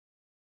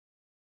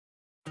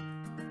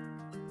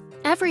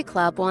Every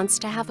club wants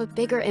to have a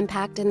bigger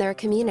impact in their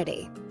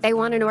community. They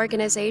want an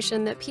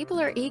organization that people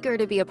are eager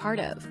to be a part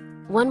of,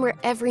 one where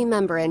every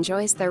member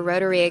enjoys their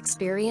Rotary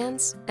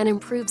experience and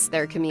improves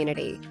their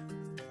community.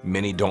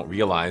 Many don't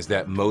realize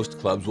that most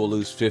clubs will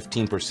lose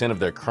 15% of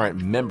their current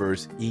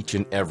members each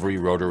and every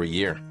Rotary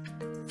year.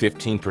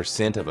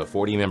 15% of a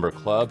 40-member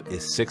club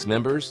is 6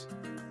 members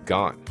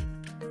gone.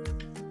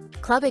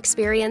 Club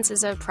experience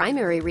is a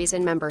primary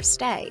reason members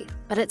stay,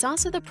 but it's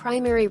also the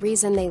primary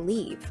reason they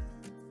leave.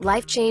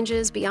 Life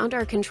changes beyond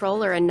our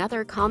control are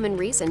another common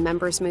reason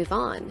members move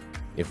on.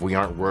 If we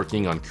aren't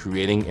working on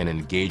creating an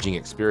engaging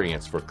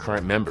experience for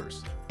current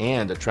members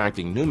and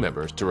attracting new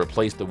members to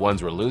replace the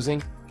ones we're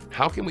losing,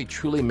 how can we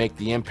truly make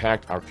the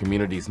impact our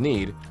communities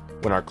need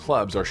when our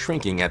clubs are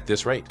shrinking at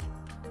this rate?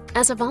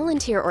 As a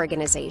volunteer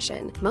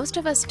organization, most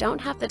of us don't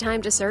have the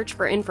time to search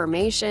for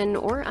information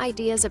or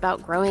ideas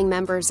about growing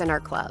members in our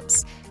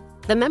clubs.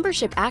 The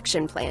Membership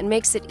Action Plan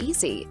makes it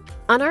easy.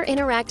 On our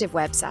interactive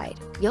website,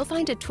 you'll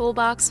find a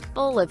toolbox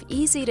full of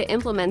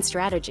easy-to-implement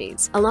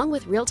strategies, along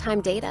with real-time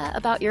data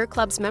about your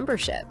club's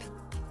membership.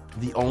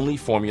 The only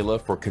formula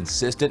for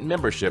consistent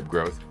membership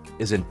growth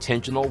is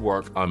intentional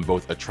work on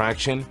both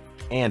attraction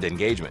and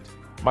engagement.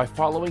 By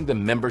following the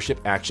Membership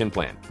Action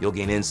Plan, you'll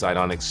gain insight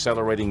on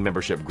accelerating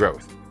membership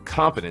growth,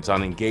 confidence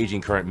on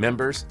engaging current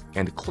members,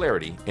 and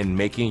clarity in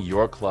making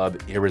your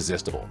club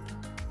irresistible.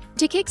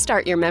 To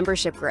kickstart your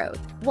membership growth,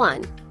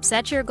 1.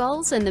 Set your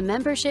goals in the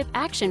Membership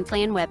Action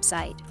Plan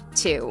website.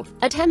 2.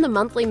 Attend the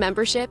monthly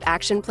Membership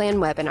Action Plan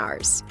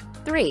webinars.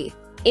 3.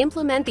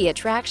 Implement the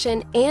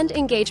attraction and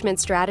engagement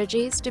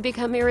strategies to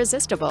become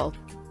irresistible.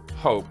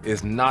 Hope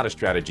is not a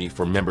strategy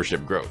for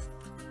membership growth.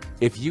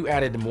 If you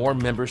added more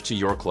members to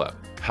your club,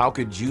 how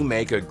could you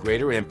make a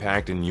greater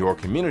impact in your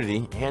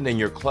community and in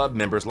your club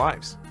members'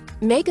 lives?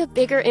 Make a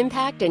bigger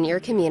impact in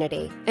your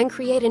community and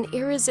create an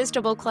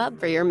irresistible club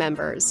for your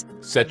members.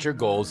 Set your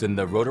goals in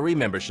the Rotary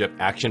Membership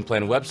Action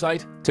Plan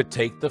website to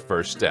take the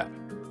first step.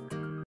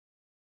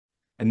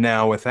 And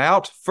now,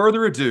 without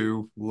further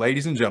ado,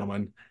 ladies and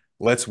gentlemen,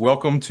 let's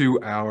welcome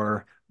to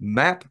our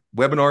MAP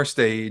webinar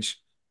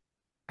stage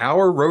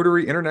our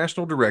Rotary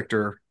International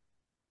Director,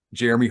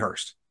 Jeremy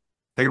Hurst.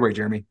 Take it away,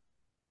 Jeremy.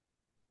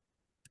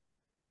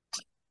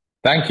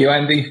 Thank you,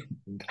 Andy.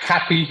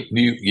 Happy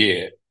New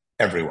Year,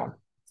 everyone.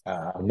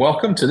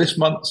 Welcome to this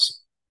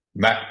month's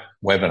MAP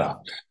webinar.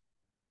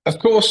 Of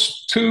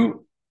course,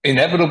 2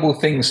 inevitable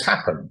things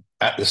happen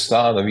at the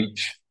start of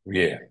each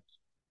year.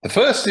 The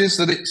first is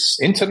that it's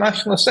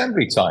International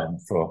Assembly time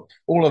for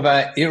all of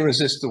our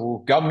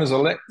irresistible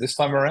governors-elect this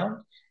time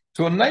around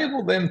to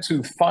enable them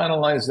to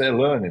finalize their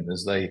learning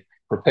as they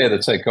prepare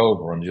to take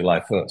over on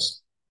July 1st.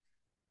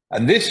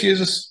 And this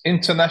year's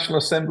International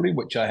Assembly,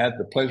 which I had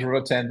the pleasure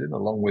of attending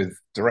along with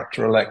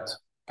Director-elect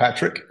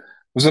Patrick,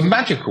 was a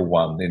magical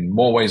one in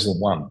more ways than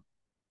one.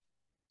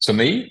 To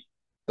me,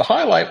 the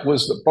highlight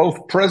was that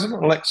both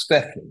President-elect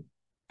Stefan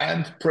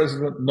and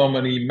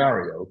President-nominee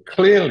Mario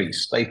clearly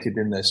stated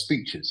in their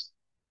speeches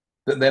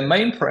that their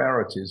main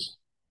priorities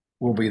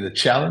will be the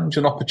challenge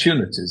and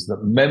opportunities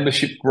that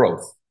membership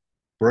growth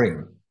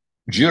bring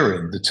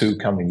during the 2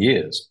 coming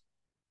years.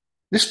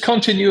 This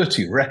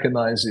continuity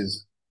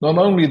recognizes not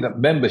only that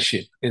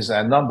membership is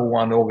our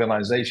 #1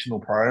 organizational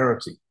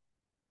priority,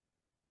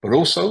 but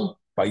also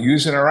by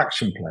using our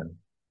action plan,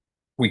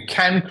 we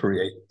can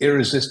create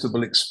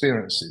irresistible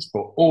experiences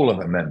for all of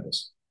our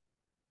members.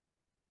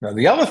 Now,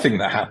 the other thing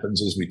that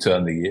happens as we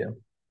turn the year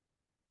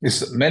is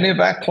that many of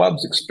our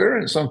clubs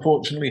experience,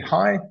 unfortunately,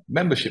 high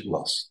membership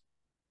loss.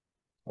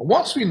 And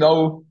once we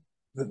know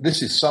that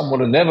this is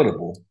somewhat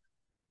inevitable,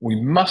 we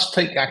must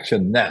take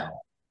action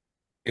now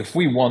if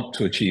we want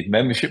to achieve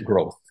membership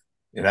growth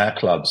in our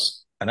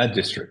clubs and our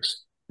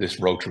districts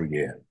this Rotary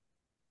year.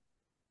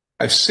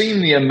 I've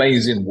seen the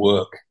amazing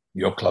work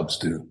your clubs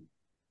do.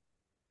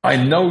 I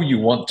know you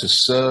want to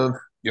serve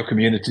your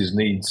community's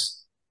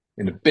needs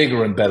in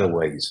bigger and better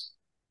ways.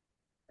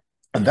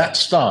 And that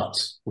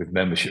starts with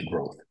membership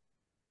growth.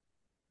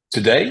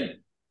 Today,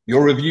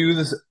 you'll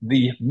review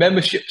the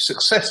Membership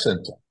Success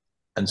Center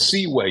and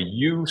see where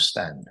you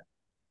stand,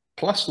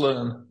 plus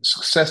learn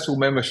successful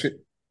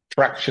membership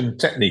traction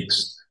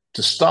techniques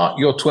to start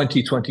your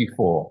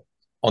 2024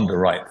 on the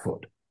right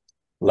foot,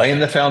 laying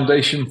the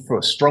foundation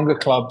for stronger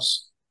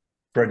clubs,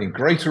 creating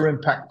greater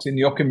impact in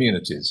your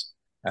communities,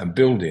 and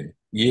building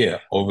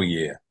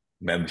year-over-year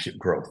membership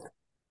growth.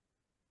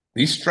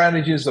 These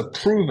strategies are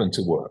proven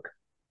to work,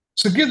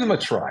 so give them a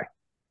try.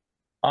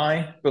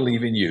 I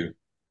believe in you,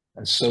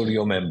 and so do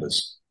your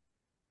members,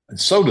 and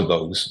so do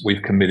those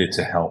we've committed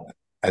to help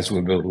as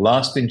we build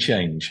lasting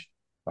change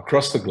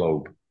across the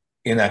globe,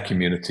 in our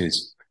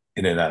communities,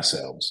 and in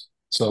ourselves.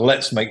 So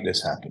let's make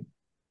this happen.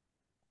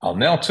 I'll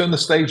now turn the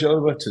stage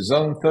over to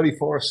Zone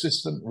 34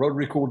 Assistant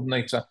Rotary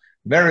Coordinator,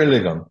 Mary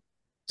Ligon,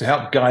 to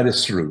help guide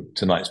us through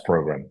tonight's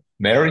program.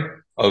 Mary,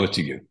 over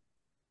to you.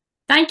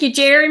 Thank you,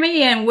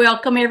 Jeremy, and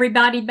welcome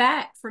everybody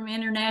back from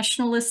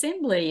International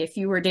Assembly if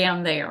you were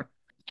down there.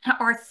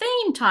 Our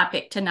theme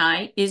topic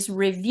tonight is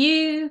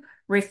review,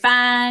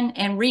 refine,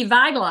 and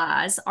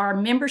revitalize our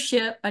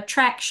membership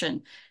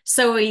attraction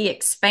so we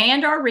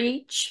expand our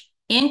reach,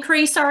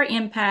 increase our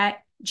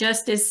impact,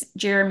 just as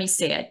Jeremy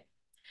said.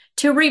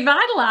 To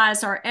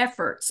revitalize our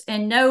efforts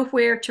and know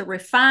where to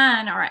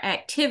refine our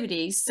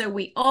activities so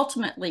we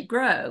ultimately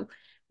grow,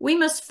 we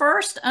must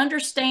first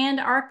understand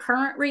our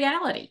current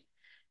reality.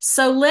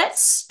 So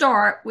let's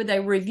start with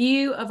a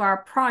review of our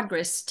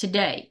progress to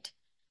date.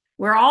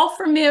 We're all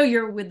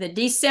familiar with the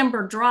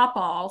December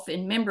drop-off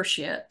in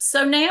membership,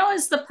 so now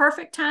is the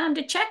perfect time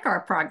to check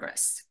our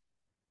progress.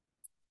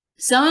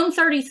 Zone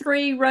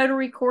 33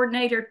 Rotary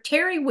Coordinator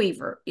Terry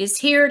Weaver is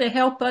here to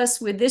help us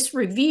with this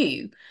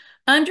review,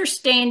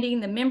 understanding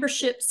the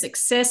Membership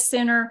Success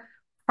Center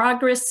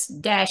Progress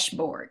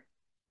Dashboard.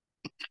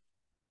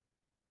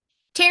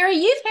 Terry,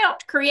 you've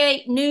helped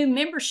create new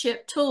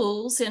membership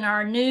tools in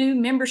our new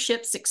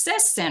Membership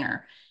Success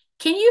Center.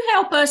 Can you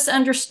help us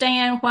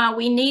understand why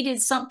we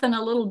needed something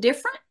a little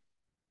different?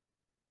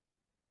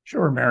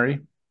 Sure, Mary.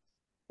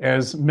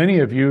 As many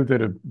of you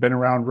that have been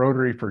around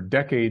Rotary for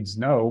decades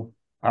know,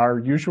 our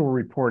usual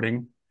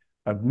reporting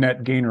of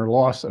net gain or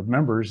loss of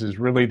members is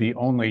really the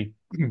only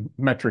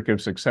metric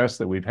of success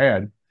that we've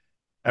had.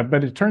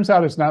 But it turns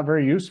out it's not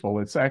very useful.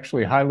 It's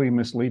actually highly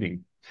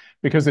misleading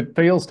because it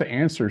fails to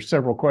answer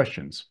several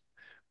questions.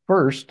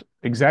 First,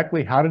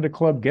 exactly how did a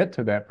club get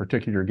to that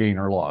particular gain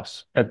or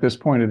loss at this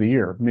point of the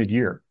year,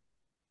 mid-year?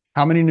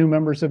 How many new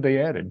members have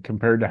they added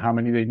compared to how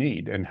many they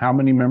need? And how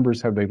many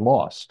members have they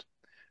lost?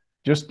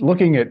 Just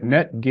looking at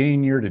net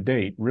gain year to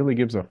date really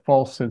gives a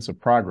false sense of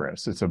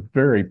progress. It's a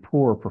very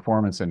poor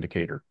performance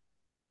indicator.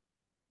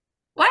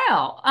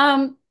 Wow.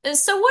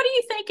 So what do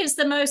you think is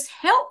the most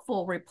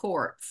helpful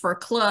report for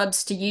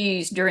clubs to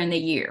use during the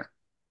year?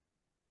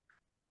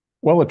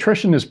 Well,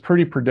 attrition is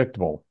pretty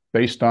predictable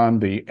based on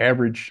the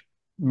average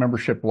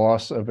membership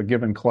loss of a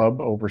given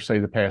club over, say,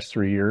 the past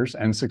 3 years.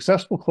 And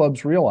successful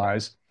clubs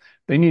realize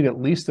they need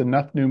at least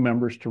enough new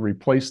members to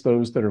replace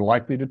those that are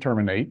likely to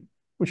terminate,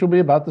 which will be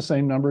about the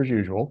same number as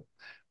usual,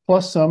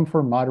 plus some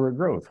for moderate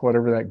growth,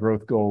 whatever that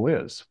growth goal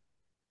is.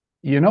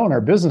 You know, in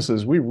our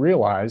businesses, we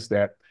realize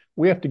that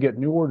we have to get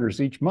new orders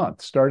each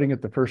month, starting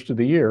at the first of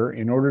the year,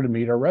 in order to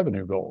meet our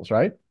revenue goals,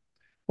 right?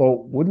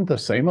 Well, wouldn't the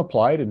same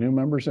apply to new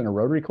members in a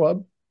Rotary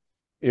club?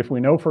 If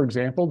we know, for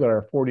example, that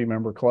our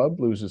 40-member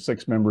club loses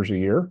 6 members a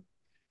year,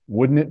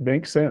 wouldn't it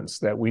make sense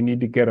that we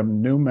need to get a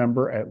new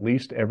member at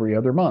least every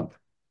other month,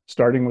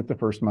 starting with the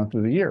first month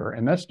of the year?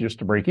 And that's just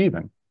to break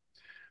even.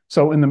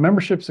 So in the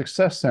Membership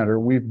Success Center,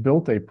 we've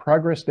built a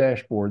progress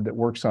dashboard that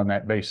works on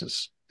that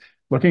basis,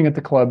 looking at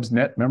the club's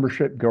net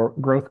membership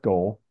growth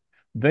goal,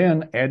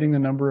 then adding the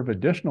number of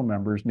additional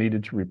members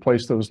needed to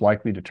replace those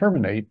likely to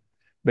terminate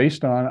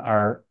based on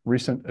our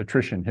recent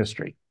attrition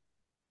history.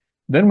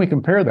 Then we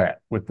compare that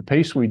with the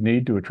pace we'd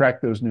need to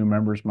attract those new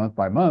members month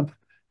by month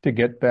to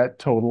get that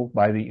total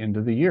by the end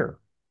of the year.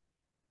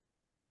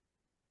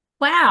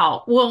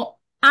 Wow. Well,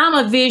 I'm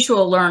a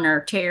visual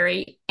learner,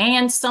 Terry,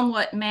 and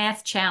somewhat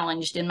math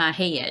challenged in my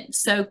head.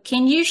 So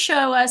can you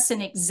show us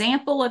an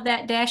example of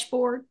that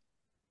dashboard?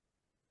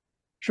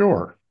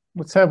 Sure.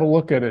 Let's have a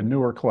look at a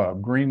newer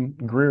club,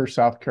 Greer,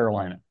 South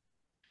Carolina.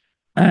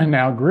 And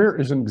now, Greer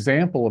is an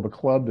example of a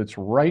club that's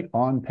right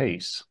on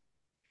pace.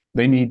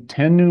 They need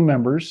 10 new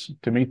members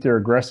to meet their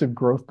aggressive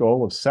growth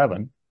goal of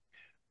 7,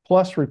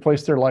 plus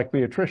replace their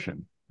likely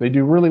attrition. They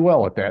do really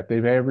well at that.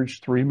 They've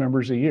averaged 3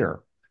 members a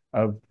year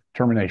of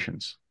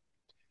terminations.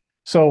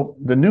 So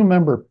the new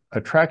member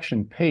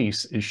attraction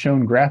pace is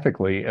shown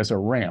graphically as a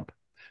ramp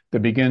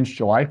that begins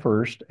July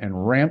 1st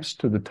and ramps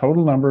to the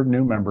total number of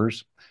new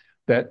members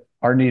that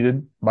are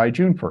needed by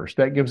June 1st.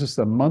 That gives us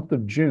the month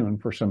of June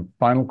for some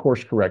final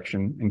course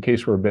correction in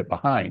case we're a bit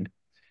behind.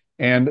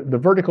 And the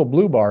vertical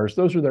blue bars,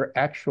 those are their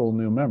actual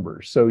new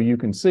members. So you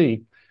can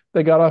see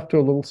they got off to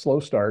a little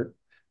slow start.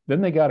 Then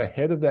they got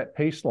ahead of that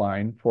pace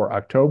line for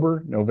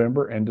October,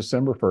 November, and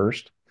December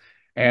 1st.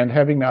 And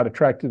having not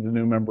attracted the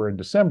new member in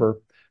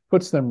December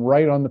puts them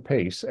right on the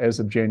pace as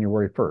of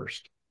January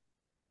 1st.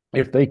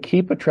 If they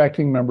keep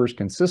attracting members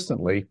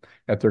consistently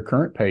at their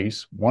current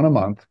pace, 1 a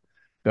month,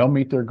 they'll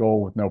meet their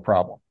goal with no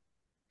problem.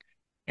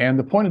 And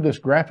the point of this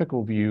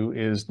graphical view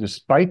is,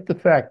 despite the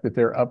fact that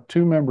they're up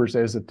 2 members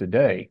as of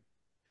today,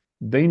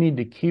 they need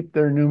to keep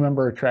their new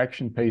member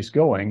attraction pace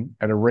going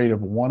at a rate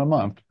of 1 a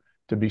month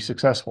to be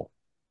successful.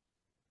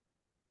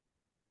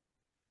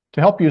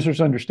 To help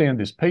users understand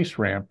this pace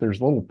ramp,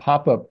 there's a little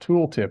pop-up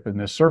tooltip in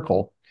this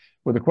circle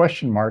with a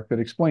question mark that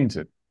explains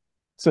it. It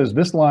says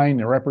this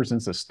line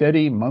represents a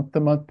steady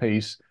month-to-month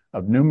pace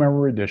of new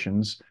member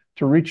additions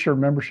to reach your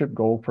membership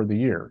goal for the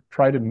year.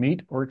 Try to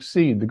meet or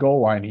exceed the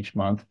goal line each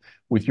month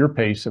with your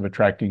pace of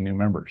attracting new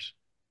members.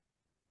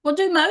 Well,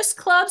 do most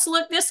clubs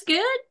look this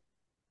good?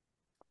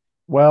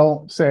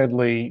 Well,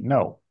 sadly,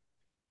 no.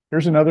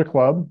 Here's another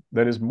club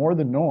that is more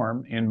than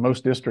norm in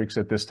most districts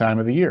at this time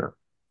of the year.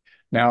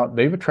 Now,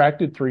 they've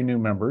attracted 3 new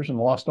members and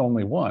lost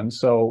only 1.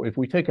 So if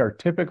we take our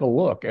typical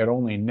look at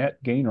only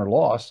net gain or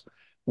loss,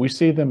 we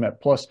see them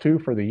at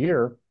 +2 for the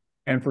year.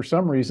 And for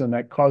some reason,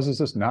 that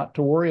causes us not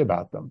to worry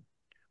about them.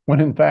 when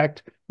in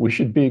fact, we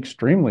should be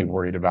extremely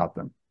worried about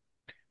them.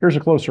 Here's a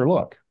closer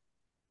look.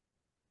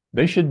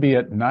 They should be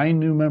at 9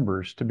 new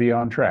members to be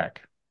on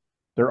track.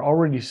 They're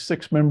already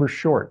 6 members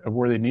short of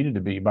where they needed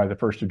to be by the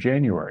 1st of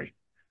January.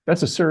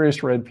 That's a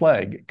serious red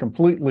flag,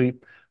 completely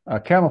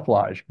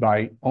camouflaged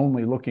by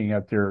only looking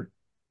at their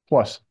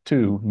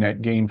 +2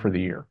 net gain for the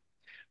year.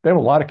 They have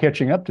a lot of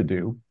catching up to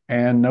do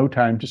and no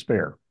time to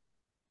spare.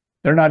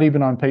 They're not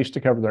even on pace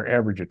to cover their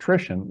average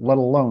attrition, let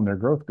alone their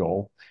growth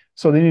goal.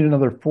 So they need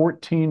another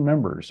 14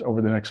 members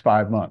over the next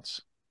 5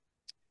 months.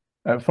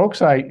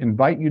 Folks, I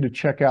invite you to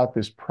check out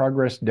this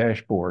progress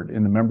dashboard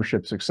in the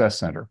Membership Success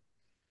Center.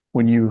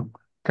 When you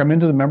come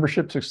into the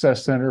Membership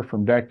Success Center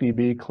from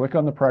DACDB, click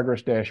on the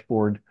progress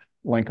dashboard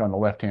link on the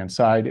left-hand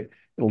side.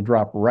 It'll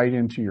drop right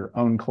into your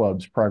own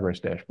club's progress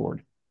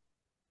dashboard.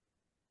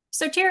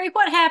 So Terry,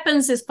 what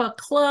happens if a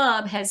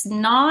club has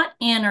not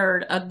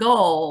entered a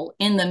goal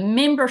in the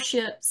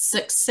Membership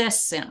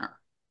Success Center?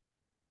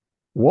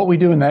 What we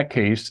do in that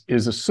case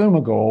is assume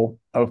a goal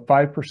of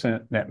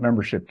 5% net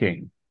membership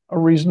gain, a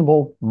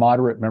reasonable,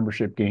 moderate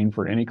membership gain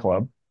for any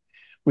club.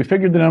 We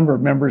figured the number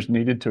of members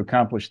needed to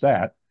accomplish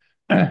that,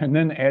 and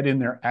then add in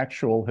their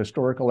actual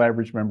historical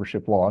average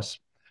membership loss.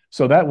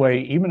 So that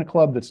way, even a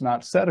club that's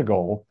not set a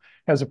goal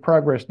has a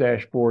progress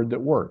dashboard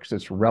that works.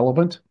 It's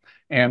relevant,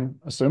 and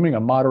assuming a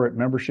moderate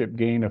membership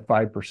gain of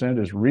 5%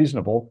 is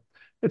reasonable,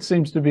 it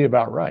seems to be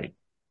about right.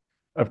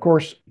 Of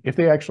course, if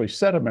they actually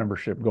set a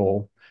membership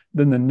goal,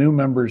 then the new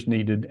members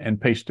needed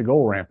and pace to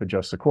goal ramp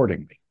adjusts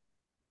accordingly.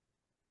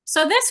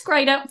 So that's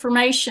great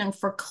information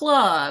for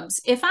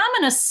clubs. If I'm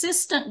an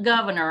assistant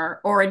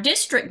governor or a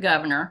district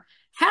governor,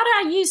 how do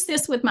I use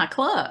this with my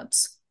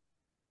clubs?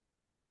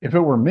 If it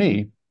were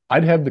me,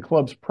 I'd have the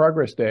club's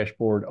progress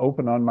dashboard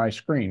open on my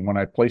screen when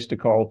I placed a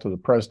call to the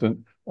president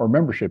or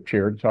membership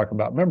chair to talk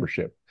about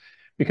membership,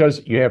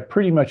 because you have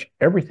pretty much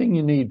everything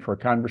you need for a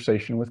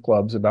conversation with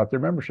clubs about their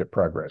membership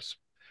progress.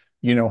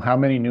 You know how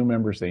many new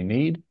members they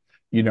need,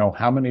 you know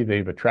how many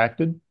they've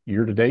attracted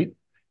year to date,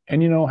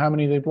 and you know how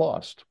many they've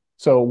lost.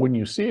 So when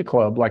you see a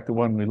club like the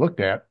one we looked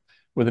at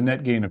with a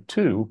net gain of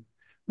 2,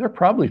 they're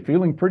probably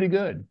feeling pretty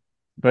good,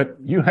 but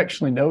you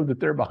actually know that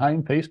they're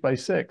behind pace by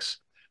 6.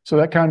 So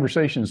that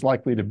conversation is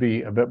likely to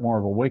be a bit more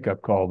of a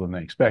wake-up call than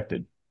they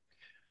expected.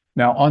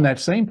 Now, on that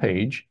same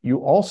page, you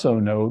also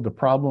know the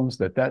problems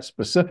that that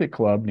specific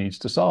club needs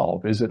to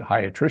solve. Is it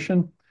high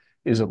attrition?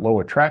 Is it low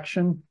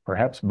attraction?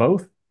 Perhaps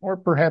both, or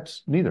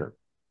perhaps neither.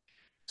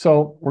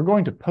 So we're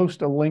going to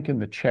post a link in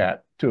the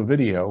chat to a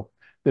video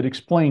that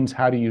explains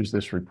how to use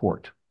this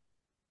report.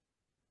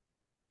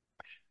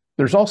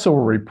 There's also a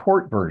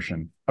report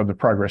version of the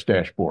progress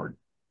dashboard,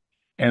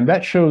 and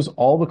that shows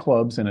all the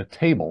clubs in a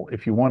table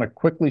if you want to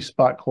quickly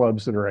spot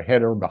clubs that are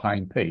ahead or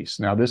behind pace.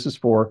 Now, this is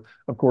for,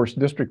 of course,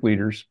 district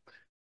leaders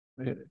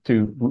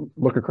to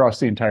look across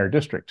the entire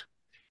district.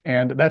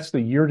 And that's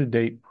the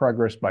year-to-date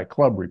progress by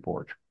club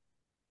report.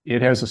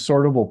 It has a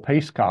sortable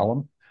pace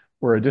column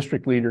where a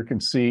district leader can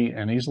see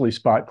and easily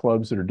spot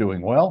clubs that are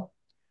doing well,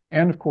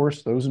 and of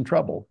course, those in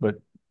trouble, but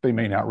they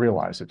may not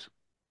realize it.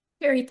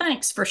 Terry,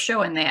 thanks for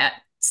showing that.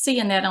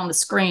 Seeing that on the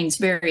screen is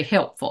very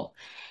helpful.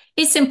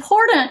 It's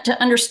important to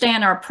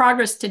understand our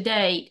progress to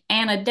date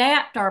and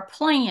adapt our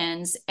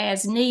plans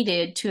as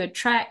needed to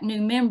attract new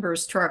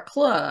members to our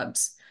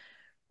clubs.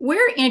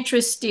 We're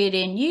interested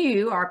in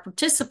you, our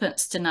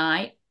participants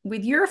tonight,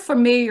 with your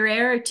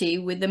familiarity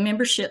with the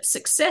Membership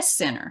Success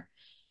Center.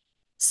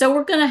 So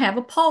we're going to have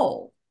a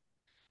poll.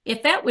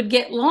 If that would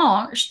get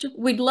launched,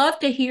 we'd love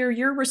to hear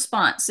your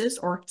responses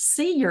or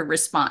see your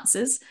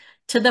responses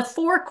to the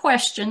 4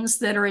 questions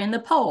that are in the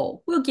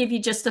poll. We'll give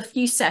you just a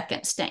few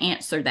seconds to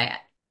answer that.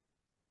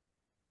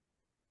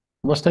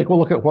 Let's take a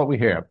look at what we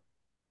have.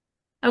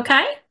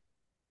 Okay.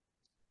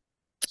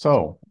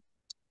 So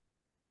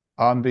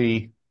on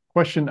the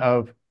question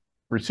of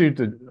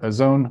received a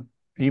zone,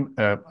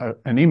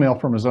 an email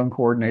from a zone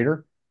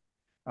coordinator,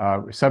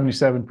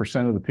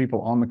 77% of the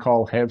people on the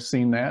call have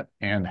seen that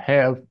and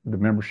have the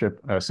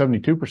membership,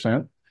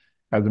 72%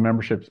 have the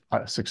Membership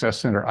Success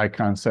Center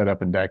icon set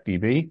up in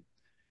DACDB.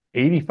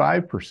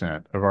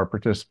 85% of our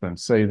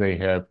participants say they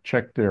have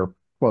checked their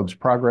club's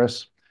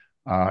progress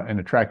and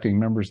attracting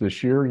members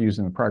this year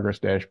using the progress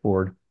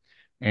dashboard.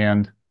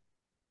 And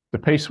the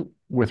pace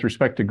with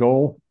respect to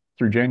goal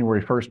through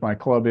January 1st, my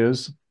club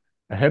is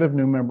ahead of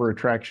new member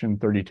attraction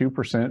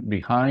 32%,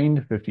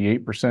 behind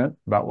 58%,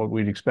 about what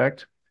we'd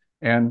expect,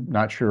 and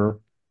not sure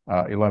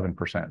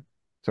 11%.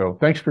 So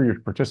thanks for your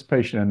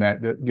participation in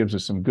that. That gives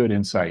us some good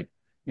insight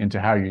into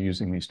how you're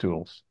using these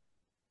tools.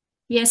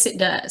 Yes, it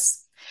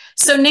does.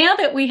 So now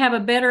that we have a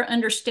better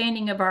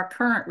understanding of our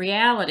current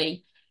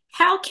reality,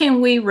 how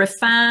can we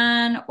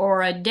refine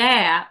or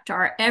adapt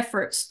our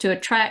efforts to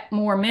attract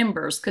more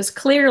members? Because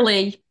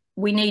clearly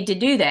we need to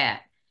do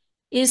that.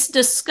 Is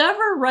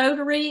Discover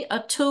Rotary a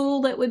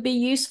tool that would be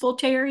useful,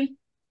 Terry?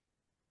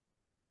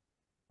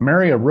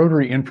 Mary, a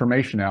Rotary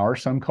information hour,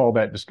 some call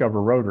that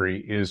Discover Rotary,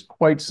 is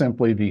quite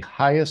simply the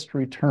highest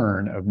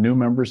return of new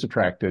members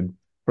attracted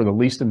for the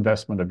least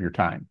investment of your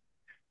time.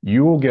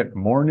 You will get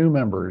more new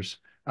members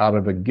out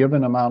of a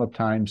given amount of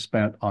time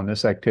spent on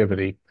this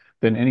activity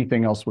than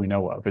anything else we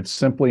know of. It's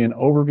simply an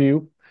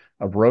overview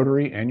of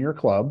Rotary and your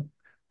club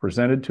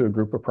presented to a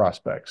group of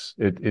prospects.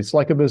 It's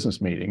like a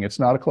business meeting. It's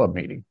not a club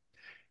meeting.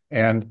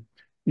 And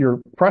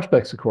your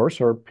prospects, of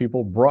course, are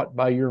people brought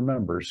by your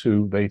members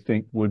who they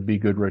think would be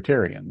good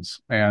Rotarians.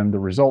 And the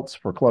results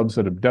for clubs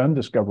that have done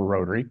Discover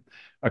Rotary,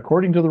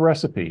 according to the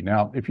recipe.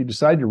 Now, if you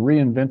decide to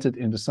reinvent it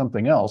into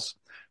something else,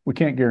 we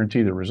can't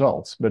guarantee the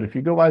results. But if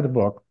you go by the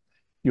book,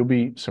 you'll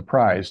be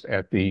surprised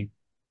at the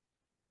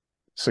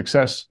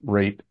success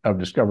rate of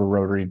Discover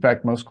Rotary. In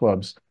fact, most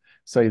clubs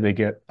say they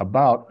get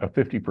about a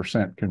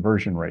 50%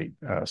 conversion rate.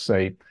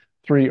 Say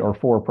 3 or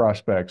 4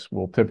 prospects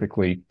will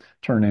typically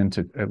turn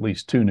into at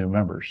least 2 new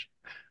members.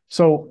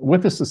 So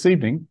with us this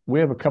evening, we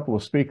have a couple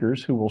of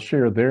speakers who will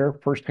share their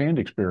firsthand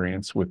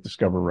experience with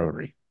Discover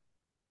Rotary.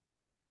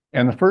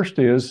 And the first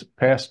is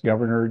past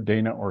Governor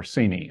Dana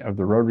Orsini of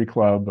the Rotary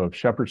Club of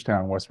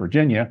Shepherdstown, West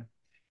Virginia,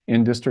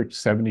 in District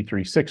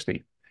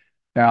 7360.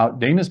 Now,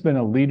 Dana's been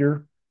a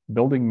leader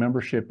building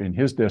membership in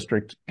his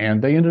district,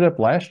 and they ended up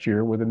last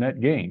year with a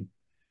net gain.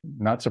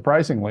 Not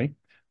surprisingly,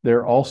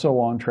 they're also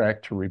on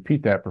track to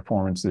repeat that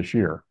performance this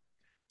year.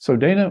 So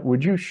Dana,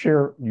 would you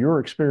share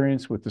your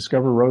experience with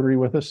Discover Rotary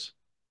with us?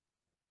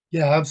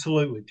 Yeah,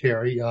 absolutely,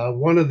 Terry.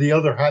 One of the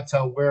other hats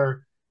I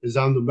wear is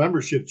I'm the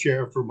membership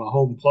chair for my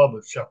home club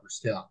of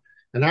Shepherdstown.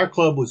 And our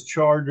club was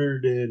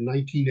chartered in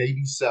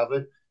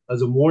 1987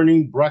 as a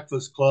morning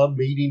breakfast club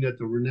meeting at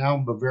the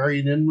renowned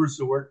Bavarian Inn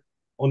Resort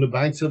on the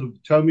banks of the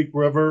Potomac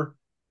River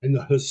in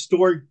the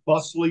historic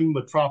bustling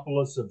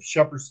metropolis of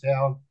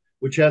Shepherdstown,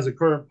 which has a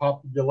current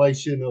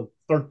population of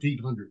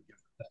 1,300.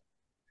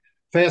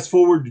 Fast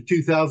forward to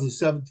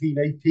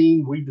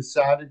 2017-18, we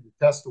decided to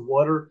test the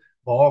water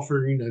by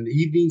offering an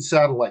evening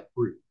satellite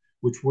group,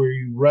 which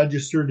we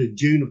registered in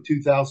June of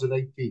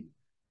 2018.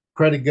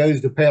 Credit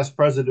goes to past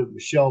President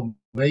Michelle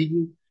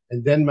Maiden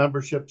and then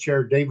membership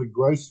chair David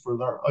Gross for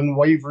their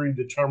unwavering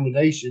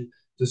determination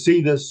to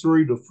see this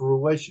through to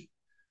fruition.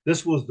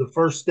 This was the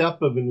first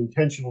step of an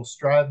intentional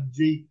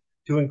strategy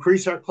to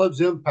increase our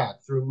club's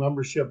impact through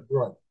membership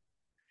growth.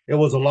 It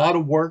was a lot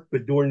of work,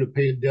 but during the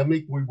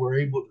pandemic, we were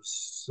able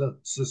to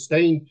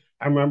sustain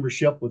our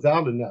membership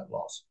without a net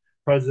loss.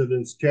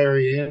 Presidents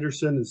Terry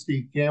Anderson and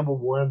Steve Campbell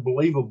were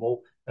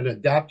unbelievable at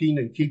adapting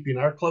and keeping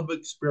our club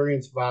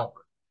experience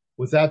vibrant.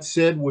 With that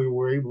said, we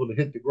were able to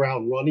hit the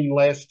ground running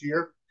last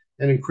year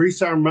and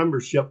increase our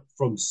membership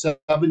from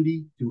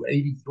 70 to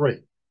 83.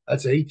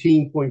 That's an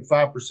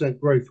 18.5%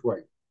 growth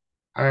rate.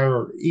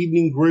 Our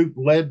evening group,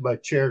 led by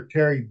Chair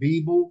Terry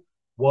Beeble,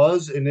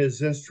 was and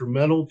is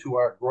instrumental to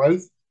our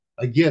growth.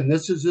 Again,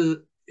 this is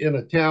in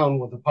a town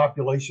with a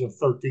population of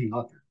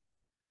 1,300.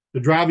 The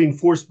driving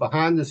force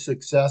behind this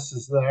success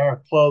is that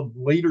our club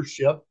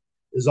leadership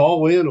is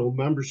all in on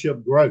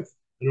membership growth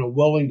and are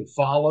willing to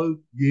follow,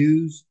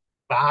 use,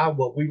 buy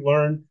what we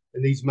learn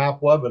in these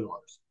MAP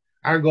webinars.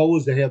 Our goal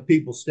is to have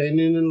people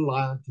standing in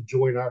line to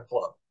join our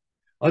club.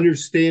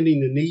 Understanding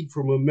the need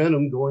for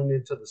momentum going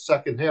into the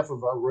second half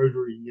of our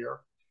Rotary year,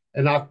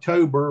 in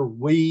October,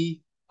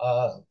 we,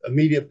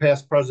 immediate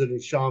past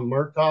President Sean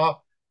Murtaugh,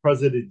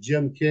 President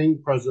Jim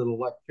King,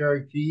 President-elect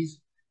Kerry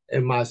Keys,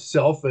 and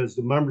myself as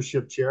the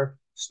membership chair,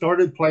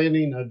 started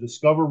planning a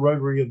Discover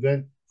Rotary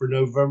event for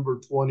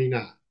November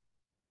 29.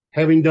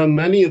 Having done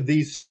many of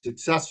these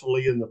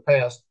successfully in the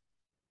past,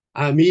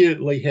 I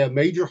immediately had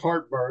major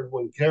heartburn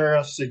when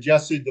Kara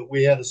suggested that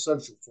we had a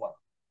social flare.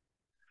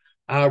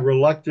 I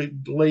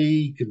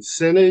reluctantly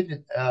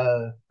consented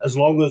as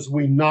long as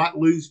we not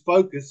lose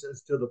focus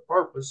as to the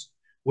purpose,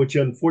 which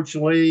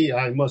unfortunately,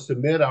 I must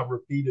admit, I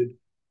repeated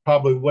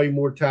probably way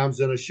more times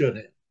than I should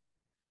have.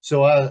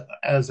 So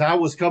as I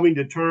was coming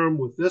to terms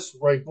with this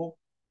wrinkle,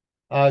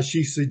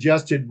 she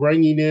suggested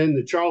bringing in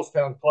the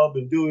Charlestown Club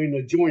and doing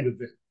a joint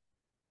event.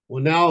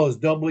 Well, now I was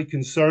doubly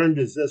concerned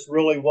as this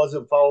really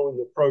wasn't following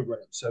the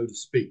program, so to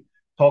speak.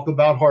 Talk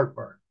about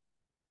heartburn.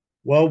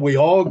 Well, we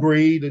all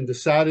agreed and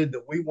decided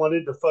that we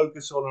wanted to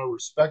focus on our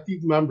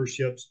respective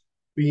memberships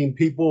being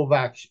people of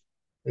action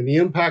and the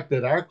impact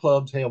that our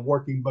clubs have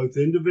working both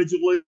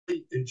individually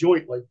and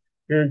jointly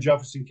here in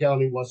Jefferson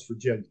County, West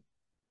Virginia.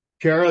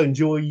 Kara and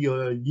Joy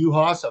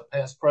Uhas, a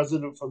past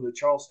president from the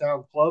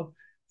Charlestown Club,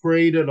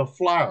 created a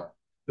flyer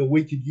that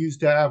we could use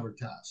to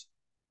advertise.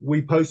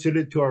 We posted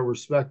it to our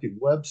respective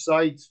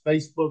websites,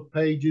 Facebook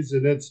pages,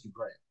 and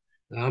Instagram.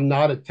 Now, I'm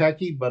not a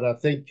techie, but I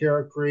think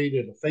Kara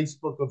created a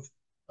Facebook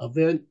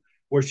event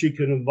where she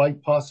could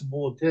invite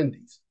possible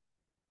attendees.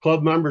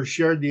 Club members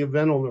shared the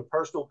event on their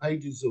personal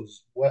pages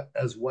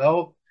as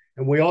well.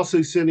 And we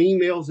also sent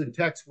emails and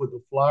texts with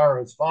the flyer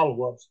as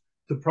follow-ups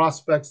to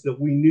prospects that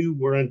we knew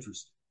were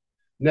interested.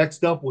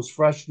 Next up was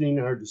freshening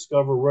our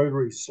Discover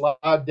Rotary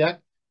slide deck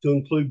to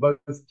include both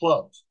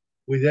clubs.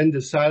 We then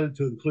decided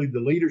to include the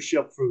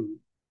leadership from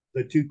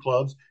the two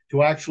clubs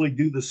to actually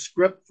do the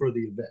script for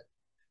the event.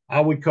 I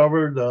would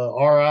cover the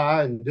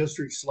RI and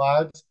district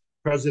slides.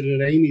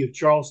 President Amy of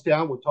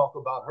Charlestown would talk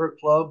about her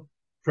club.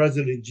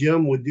 President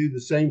Jim would do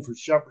the same for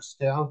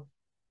Shepherdstown.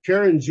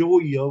 Karen and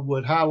Julia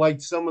would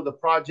highlight some of the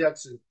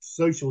projects and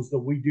socials that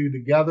we do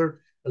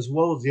together, as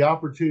well as the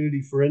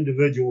opportunity for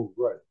individual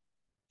growth.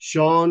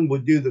 Sean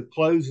would do the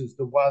close as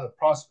to why the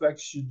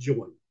prospects should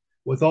join.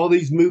 With all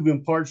these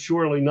moving parts,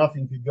 surely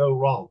nothing could go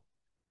wrong.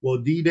 Well,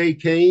 D-Day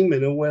came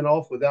and it went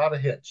off without a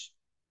hitch.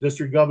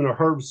 District Governor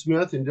Herb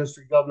Smith and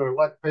District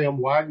Governor-elect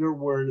Pam Wagner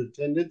were in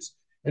attendance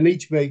and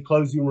each made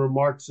closing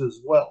remarks as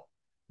well.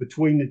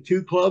 Between the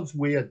two clubs,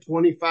 we had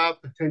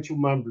 25 potential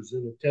members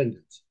in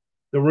attendance.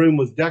 The room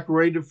was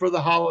decorated for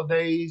the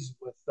holidays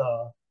with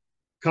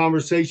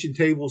conversation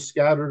tables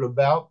scattered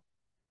about.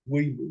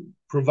 We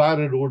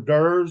provided hors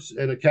d'oeuvres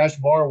and a cash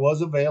bar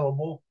was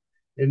available.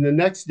 And the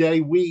next day,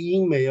 we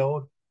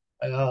emailed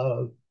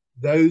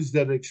those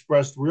that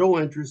expressed real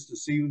interest to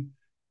see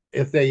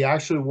if they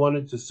actually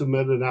wanted to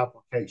submit an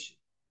application.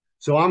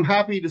 So I'm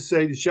happy to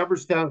say the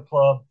Shepherdstown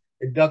Club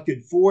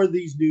inducted 4 of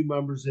these new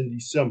members in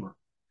December.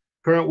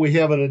 Currently, we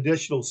have an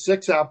additional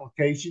 6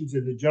 applications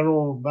in the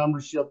general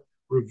membership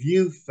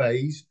review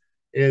phase,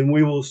 and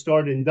we will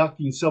start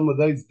inducting some of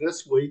those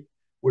this week.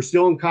 We're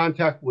still in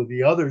contact with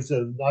the others that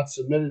have not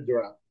submitted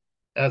their app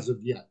as of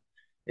yet.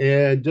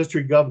 And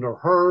District Governor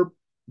Herb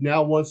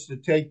now wants to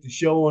take the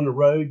show on the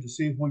road to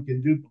see if we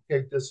can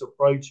duplicate this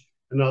approach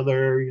in other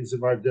areas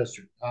of our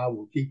district. I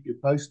will keep you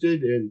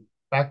posted, and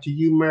back to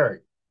you, Mary.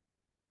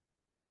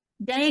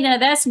 Dana,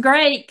 that's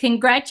great.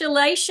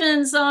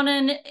 Congratulations on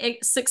a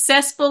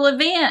successful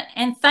event.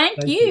 And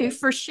thank you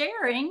for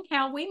sharing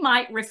how we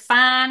might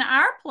refine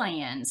our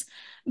plans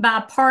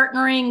by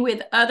partnering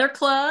with other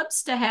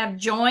clubs to have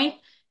joint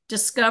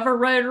Discover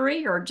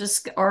Rotary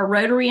or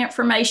Rotary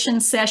information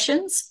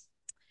sessions.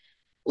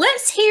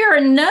 Let's hear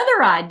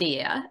another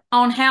idea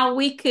on how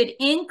we could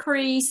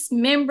increase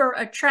member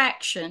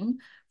attraction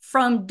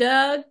from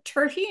Doug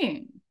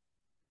Terhune.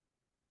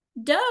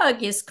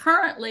 Doug is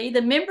currently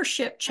the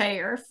membership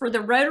chair for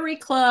the Rotary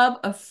Club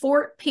of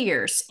Fort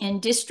Pierce in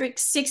District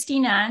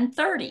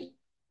 6930.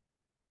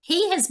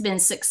 He has been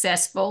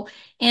successful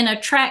in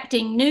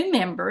attracting new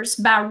members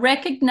by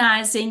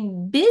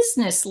recognizing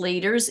business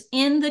leaders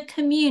in the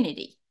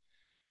community.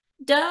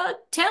 Doug,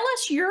 tell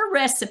us your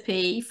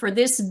recipe for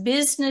this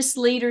business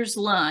leaders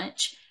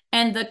lunch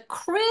and the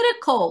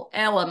critical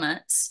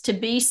elements to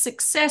be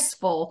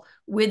successful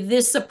with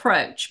this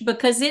approach,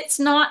 because it's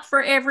not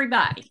for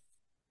everybody.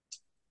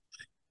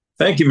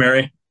 Thank you,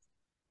 Mary.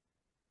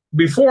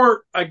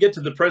 Before I get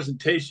to the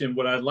presentation,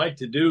 what I'd like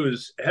to do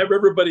is have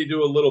everybody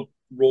do a little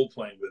role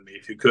playing with me,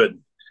 if you could.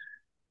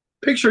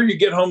 Picture you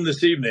get home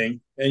this evening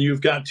and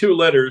you've got 2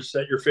 letters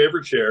at your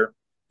favorite chair,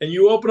 and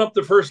you open up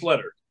the first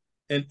letter.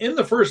 And in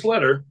the first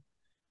letter,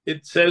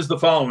 it says the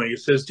following. It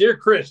says, "Dear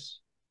Chris,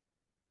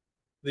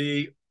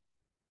 the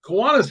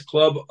Kiwanis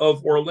Club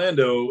of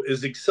Orlando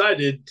is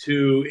excited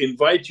to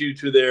invite you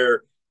to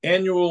their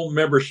annual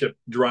membership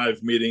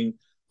drive meeting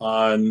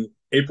on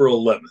April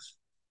 11th.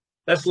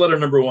 That's letter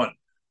number 1.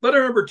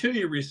 Letter number 2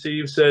 you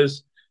receive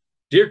says,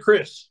 "Dear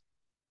Chris,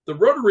 the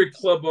Rotary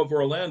Club of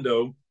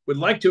Orlando would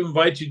like to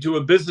invite you to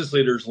a business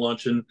leaders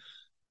luncheon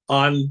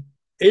on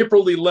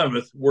April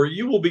 11th, where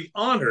you will be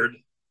honored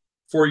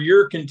for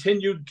your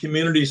continued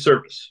community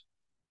service."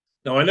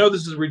 Now, I know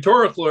this is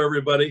rhetorical,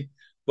 everybody,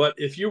 but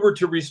if you were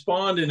to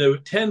respond and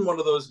attend one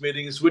of those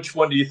meetings, which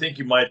one do you think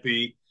you might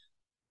be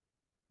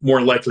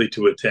more likely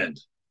to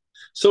attend?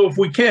 So if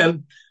we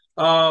can,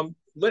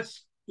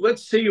 let's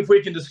see if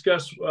we can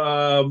discuss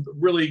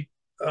really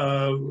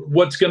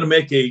what's going to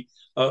make a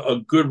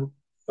good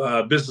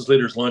business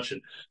leaders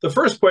luncheon. The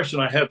first question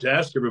I have to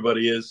ask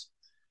everybody is,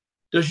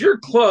 does your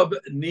club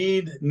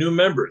need new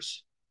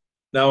members?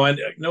 Now, I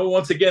know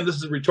once again this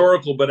is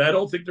rhetorical, but I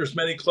don't think there's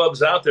many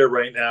clubs out there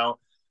right now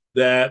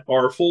that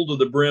are full to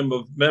the brim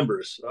of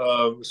members.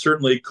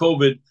 Certainly,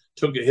 COVID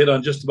took a hit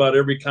on just about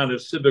every kind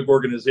of civic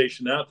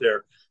organization out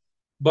there.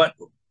 But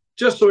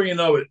just so you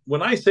know it,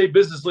 when I say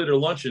business leader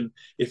luncheon,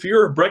 if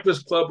you're a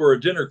breakfast club or a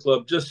dinner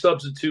club, just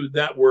substitute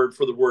that word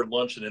for the word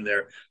luncheon in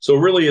there. So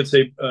really, it's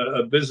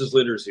a business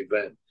leaders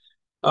event.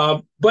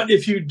 But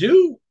if you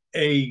do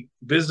a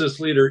business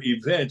leader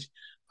event,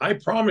 I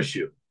promise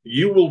you,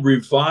 you will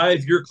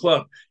revive your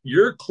club.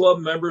 Your club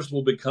members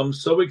will become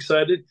so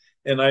excited.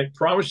 And I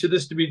promise you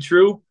this to be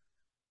true.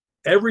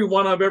 Every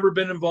one I've ever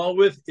been involved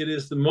with, it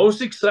is the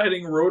most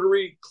exciting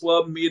Rotary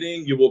Club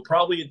meeting you will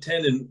probably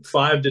attend in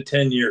 5 to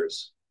 10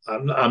 years.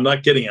 I'm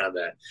not kidding on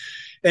that.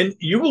 And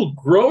you will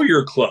grow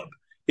your club.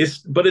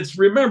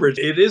 Remember,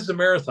 it is a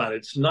marathon.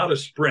 It's not a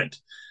sprint.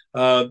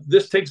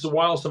 This takes a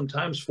while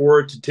sometimes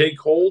for it to take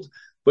hold,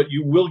 but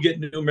you will get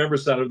new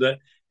members out of that.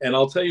 And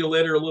I'll tell you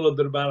later a little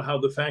bit about how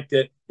the fact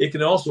that it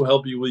can also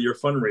help you with your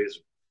fundraiser.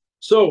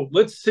 So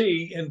let's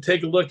see and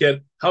take a look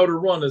at how to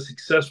run a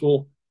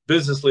successful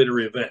business leader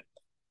event.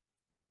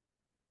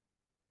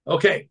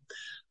 Okay.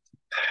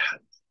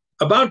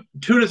 About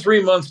 2 to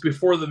 3 months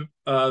before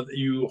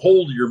you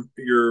hold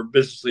your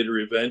business leader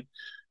event,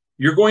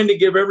 you're going to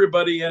give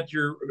everybody at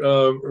your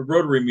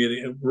Rotary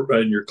meeting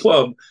in your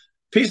club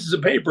pieces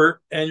of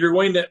paper, and you're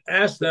going to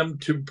ask them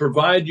to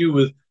provide you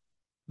with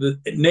the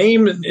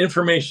name and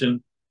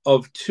information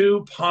of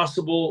 2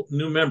 possible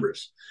new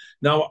members.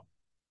 Now,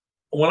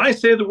 when I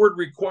say the word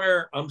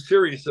require, I'm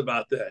serious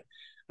about that.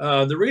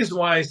 The reason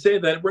why I say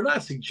that, we're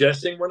not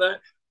suggesting,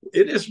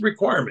 it is a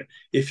requirement.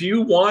 If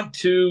you want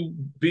to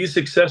be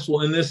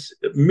successful in this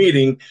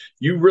meeting,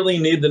 you really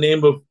need the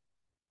name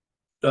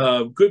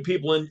of good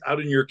people out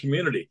in your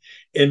community.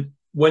 And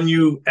when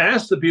you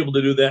ask the people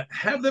to do that,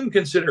 have them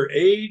consider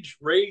age,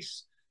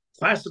 race,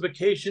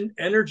 classification,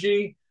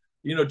 energy.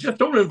 Just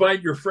don't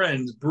invite your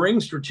friends. Bring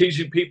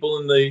strategic people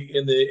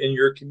in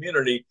your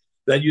community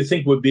that you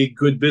think would be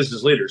good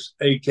business leaders,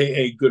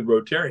 aka good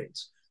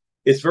Rotarians.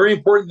 It's very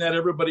important that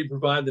everybody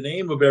provide the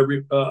name of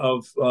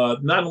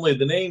not only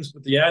the names,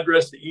 but the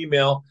address, the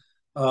email,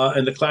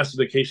 and the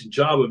classification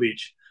job of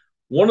each.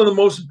 One of the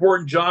most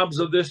important jobs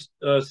of this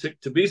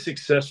to be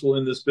successful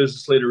in this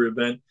business leader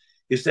event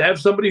is to have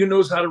somebody who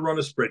knows how to run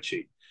a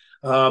spreadsheet,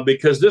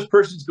 because this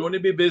person's going to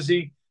be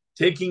busy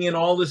taking in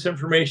all this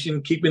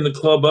information, keeping the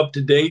club up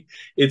to date.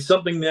 It's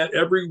something that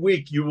every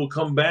week you will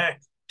come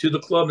back to the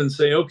club and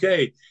say,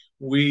 okay,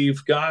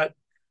 we've got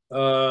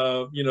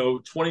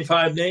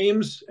 25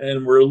 names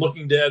and we're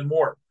looking to add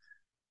more.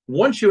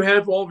 Once you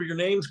have all of your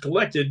names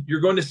collected,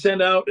 you're going to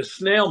send out a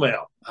snail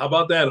mail. How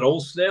about that? An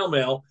old snail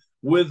mail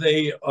with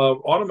a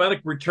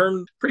automatic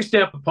return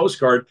pre-stamped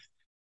postcard.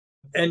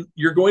 And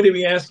you're going to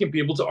be asking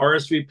people to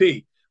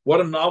RSVP. What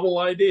a novel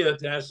idea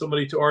to ask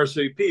somebody to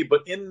RSVP.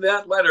 But in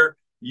that letter,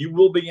 you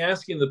will be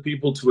asking the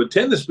people to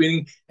attend this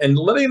meeting and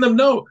letting them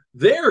know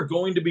they're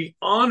going to be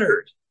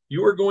honored.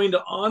 You are going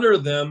to honor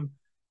them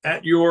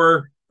at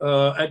your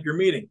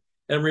meeting.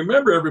 And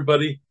remember,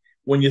 everybody,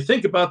 when you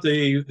think about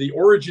the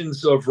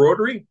origins of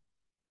Rotary,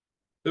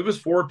 it was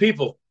 4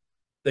 people.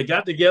 They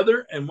got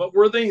together, and what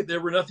were they? They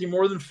were nothing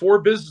more than 4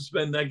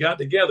 businessmen that got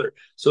together.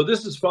 So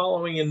this is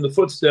following in the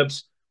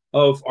footsteps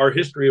of our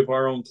history of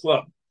our own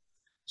club.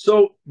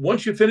 So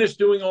once you finish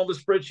doing all the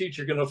spreadsheets,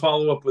 you're going to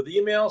follow up with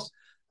emails.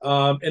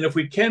 And if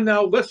we can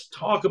now, let's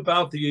talk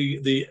about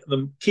the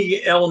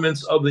key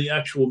elements of the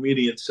actual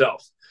meeting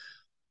itself.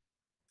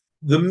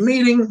 The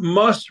meeting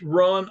must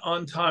run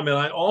on time. And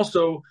I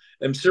also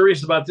am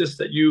serious about this,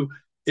 that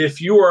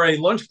if you are a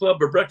lunch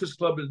club, a breakfast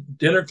club, a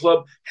dinner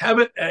club, have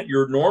it at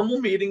your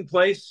normal meeting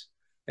place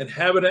and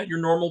have it at your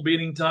normal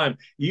meeting time.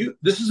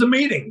 This is a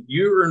meeting.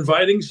 You're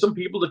inviting some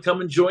people to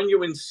come and join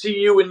you and see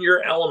you in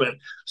your element.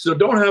 So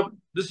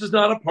this is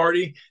not a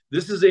party.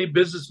 This is a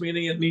business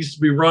meeting. It needs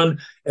to be run.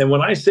 And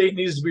when I say it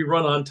needs to be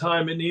run on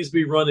time, it needs to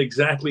be run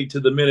exactly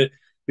to the minute,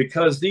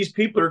 because these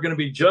people are going to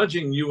be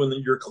judging you and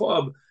your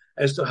club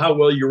as to how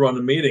well you run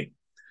a meeting.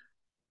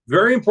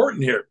 Very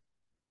important here.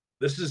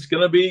 This is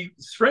going to be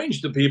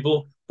strange to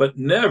people, but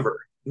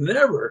never,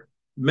 never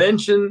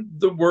mention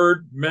the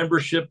word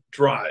membership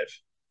drive.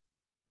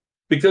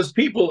 Because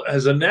people,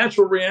 as a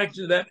natural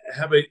reaction to that,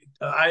 have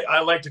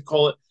I like to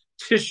call it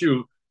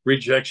tissue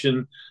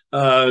rejection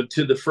to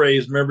the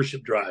phrase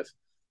membership drive.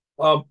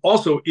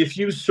 Also, if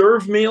you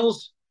serve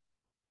meals,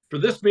 for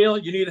this meal,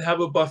 you need to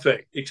have a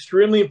buffet.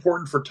 Extremely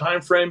important for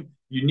time frame.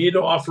 You need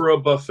to offer a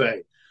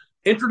buffet.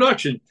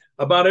 Introduction.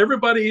 About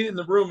everybody in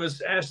the room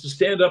is asked to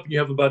stand up. You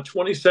have about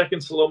 20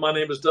 seconds. Hello, my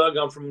name is Doug.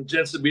 I'm from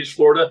Jensen Beach,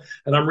 Florida,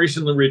 and I'm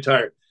recently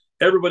retired.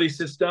 Everybody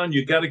sits down.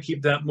 You got to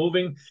keep that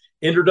moving.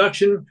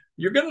 Introduction.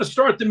 You're going to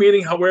start the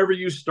meeting however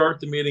you start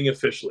the meeting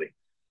officially.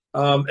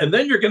 And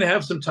then you're going to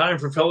have some time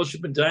for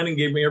fellowship and dining,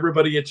 giving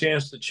everybody a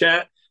chance to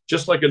chat,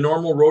 just like a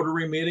normal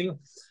Rotary meeting.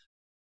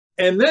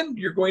 And then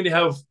you're going to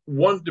have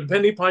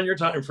depending upon your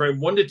time frame,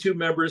 1 to 2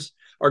 members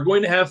are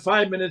going to have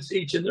 5 minutes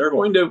each, and they're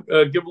going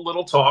to give a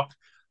little talk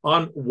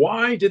on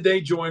why did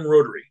they join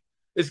Rotary.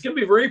 It's going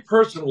to be very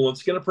personal.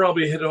 It's going to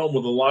probably hit home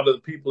with a lot of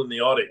the people in the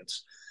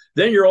audience.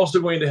 Then you're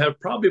also going to have,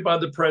 probably by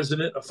the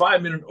president, a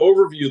 5-minute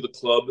overview of the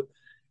club.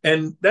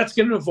 And that's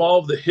going to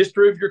involve the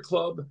history of your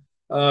club,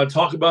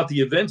 talk about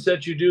the events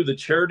that you do, the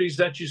charities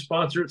that you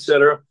sponsor,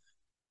 etc.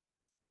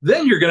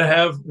 Then you're going to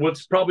have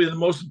what's probably the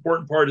most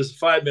important part is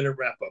a 5-minute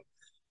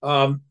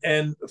wrap-up,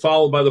 and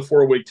followed by the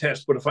 4-way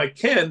test. But if I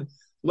can,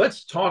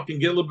 let's talk and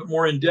get a little bit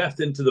more in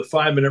depth into the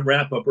 5-minute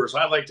wrap-up, or as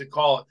I like to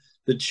call it,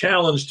 the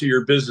challenge to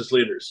your business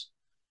leaders.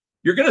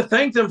 You're going to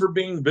thank them for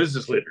being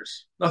business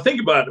leaders. Now think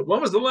about it.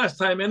 When was the last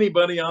time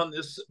anybody on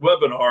this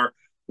webinar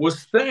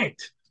was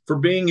thanked for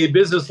being a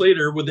business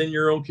leader within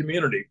your own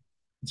community?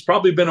 It's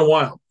probably been a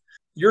while.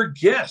 Your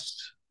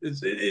guests,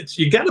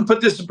 you got to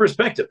put this in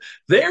perspective.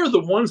 They're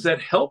the ones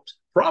that helped,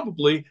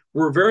 probably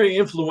were very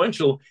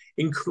influential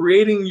in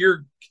creating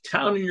your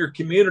town and your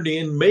community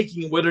and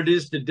making what it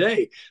is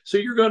today. So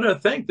you're going to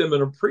thank them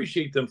and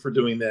appreciate them for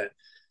doing that.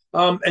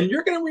 And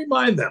you're going to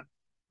remind them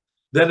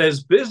that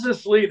as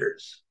business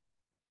leaders,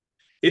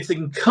 it's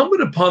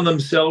incumbent upon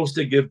themselves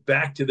to give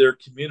back to their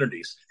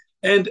communities.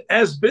 And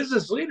as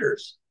business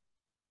leaders,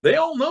 they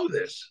all know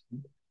this.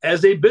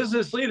 As a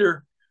business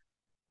leader,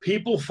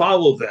 people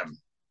follow them.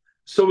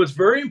 So it's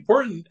very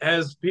important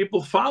as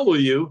people follow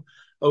you,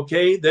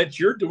 okay, that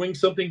you're doing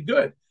something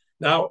good.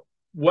 Now,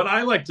 what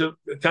I like to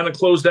kind of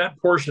close that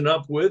portion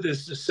up with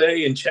is to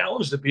say and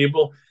challenge the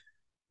people,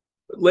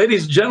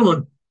 ladies and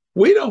gentlemen,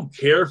 We don't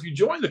care if you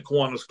join the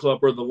Kiwanis Club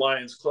or the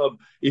Lions Club,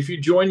 if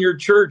you join your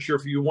church, or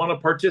if you want to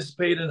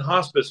participate in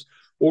hospice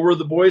or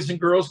the Boys and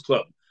Girls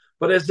Club.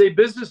 But as a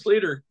business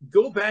leader,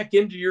 go back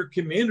into your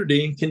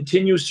community and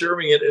continue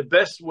serving it the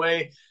best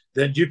way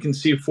that you can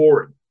see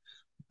forward.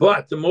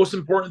 But the most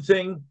important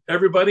thing,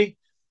 everybody,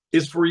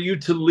 is for you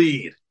to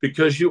lead,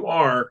 because you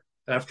are,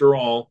 after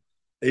all,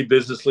 a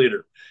business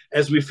leader.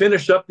 As we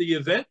finish up the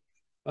event,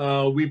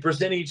 we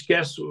present each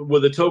guest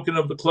with a token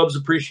of the club's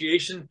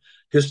appreciation.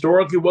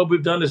 Historically, what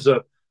we've done is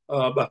a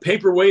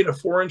paperweight, a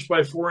 4-inch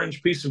by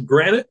 4-inch piece of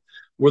granite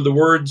with the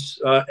words,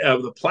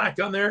 the plaque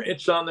on there,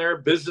 etched on there,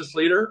 business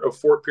leader of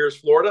Fort Pierce,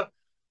 Florida,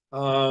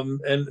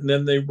 and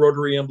then the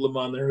Rotary emblem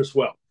on there as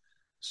well.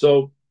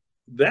 So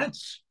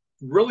that's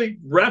really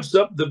wraps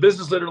up the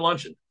Business Leader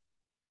Luncheon.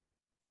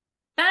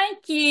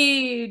 Thank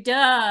you,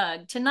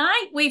 Doug.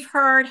 Tonight we've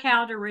heard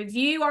how to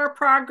review our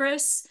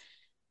progress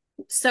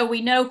so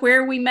we know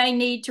where we may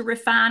need to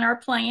refine our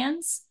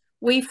plans.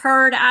 We've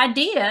heard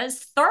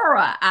ideas,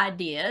 thorough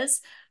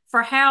ideas,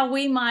 for how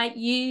we might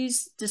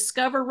use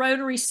Discover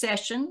Rotary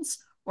sessions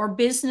or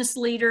business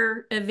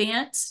leader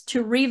events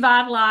to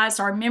revitalize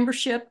our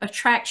membership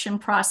attraction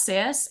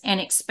process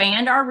and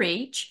expand our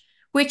reach,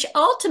 which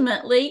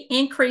ultimately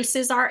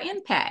increases our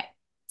impact.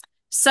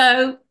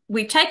 So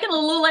we've taken a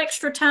little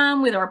extra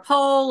time with our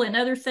poll and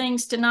other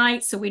things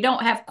tonight, so we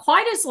don't have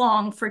quite as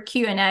long for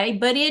Q&A,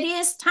 but it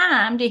is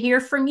time to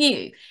hear from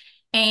you.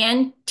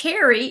 And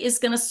Terry is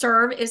going to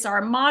serve as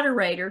our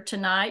moderator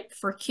tonight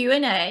for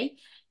Q&A,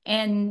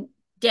 and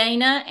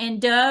Dana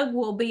and Doug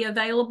will be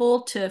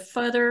available to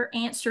further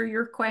answer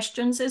your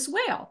questions as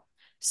well.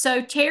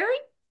 So Terry,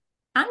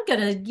 I'm going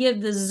to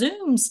give the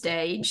Zoom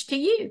stage to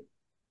you.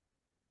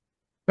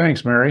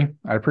 Thanks, Mary.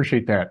 I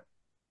appreciate that.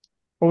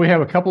 Well, we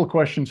have a couple of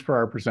questions for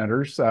our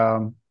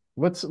presenters.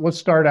 Let's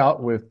start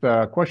out with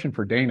a question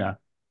for Dana.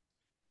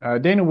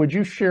 Dana, would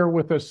you share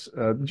with us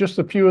just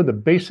a few of the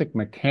basic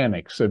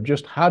mechanics of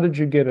just how did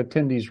you get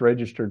attendees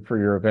registered for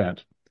your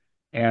event,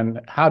 and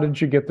how did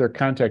you get their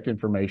contact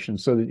information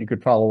so that you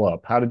could follow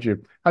up? How'd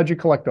you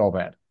collect all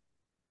that?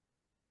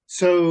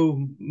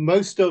 So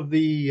most of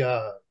the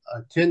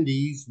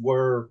attendees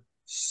were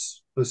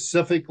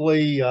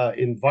specifically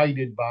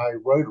invited by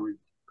Rotary.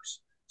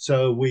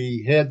 So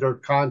we had their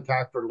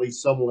contact, or at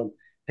least someone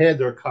had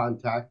their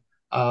contact,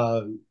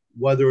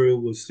 whether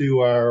it was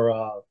through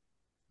our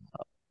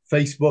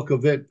Facebook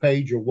event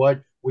page or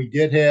what. We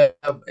did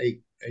have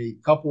a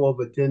couple of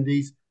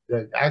attendees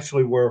that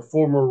actually were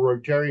former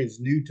Rotarians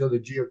new to the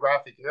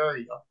geographic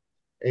area,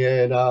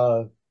 and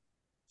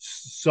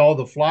saw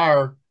the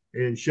flyer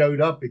and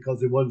showed up because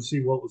they wanted to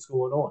see what was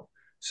going on.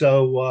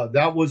 So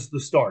that was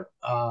the start.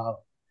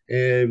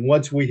 And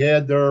once we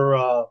had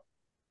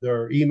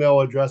their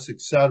email address,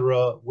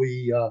 etc.,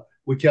 we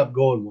kept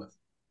going with.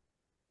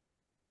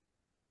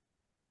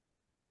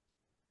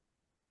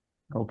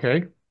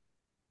 Okay.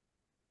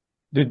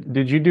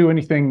 Did you do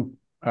anything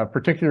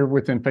particular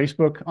within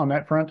Facebook on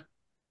that front?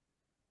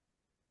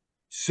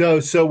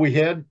 So we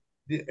had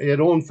it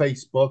on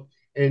Facebook,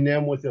 and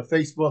then with the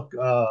Facebook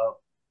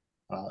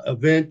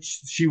event,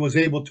 she was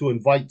able to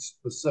invite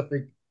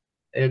specific,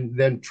 and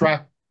then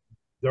track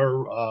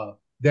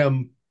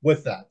them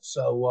with that.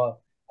 So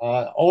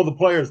all the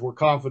players were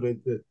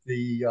confident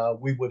that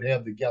we would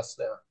have the guests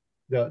there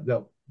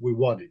that we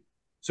wanted.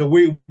 So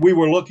we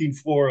were looking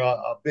for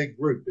a big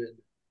group,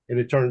 and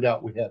it turned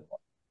out we had one.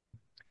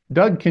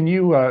 Doug, can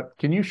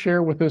you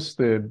share with us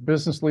the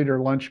Business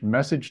Leader Lunch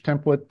message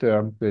template?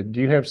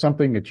 Do you have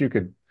something that you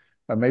could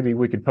maybe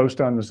we could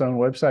post on the Zone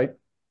website?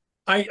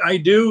 I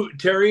do,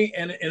 Terry,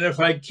 and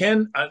if I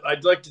can,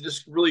 I'd like to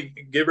just really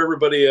give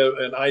everybody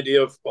an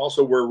idea of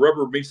also where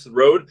rubber meets the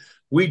road.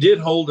 We did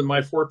hold in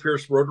my Fort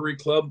Pierce Rotary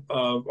Club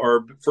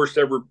our first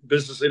ever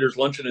Business Leaders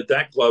Luncheon at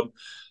that club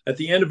at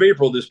the end of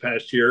April this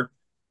past year.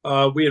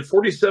 We had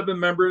 47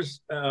 members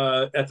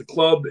at the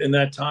club in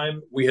that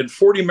time. We had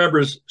 40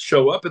 members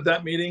show up at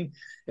that meeting,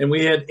 and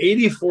we had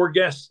 84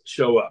 guests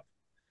show up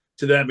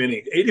to that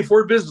meeting.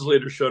 84 business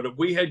leaders showed up.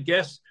 We had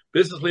guests,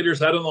 business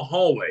leaders out in the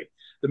hallway.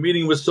 The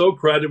meeting was so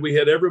crowded. We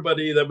had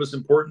everybody that was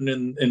important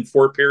in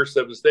Fort Pierce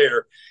that was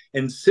there.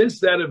 And since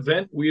that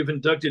event, we have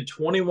inducted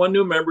 21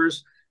 new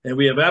members, and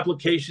we have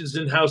applications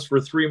in-house for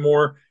 3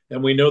 more.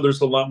 And we know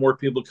there's a lot more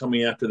people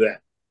coming after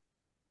that.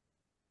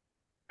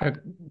 A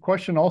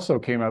question also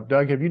came up.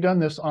 Doug, have you done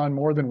this on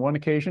more than one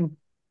occasion?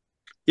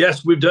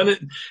 Yes, we've done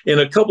it in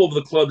a couple of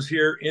the clubs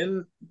here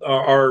in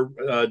our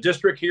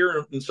district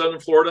here in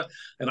Southern Florida.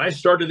 And I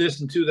started this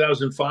in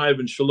 2005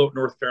 in Charlotte,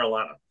 North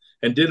Carolina,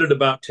 and did it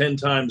about 10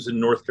 times in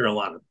North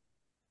Carolina.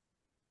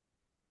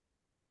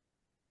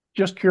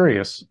 Just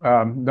curious.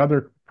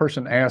 Another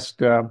person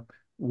asked,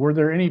 were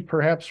there any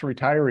perhaps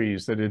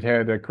retirees that had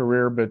had a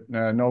career but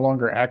no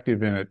longer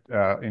active in it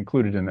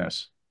included in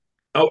this?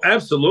 Oh,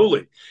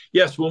 absolutely.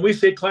 Yes, when we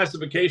say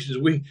classifications,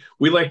 we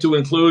like to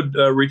include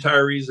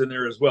retirees in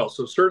there as well.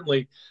 So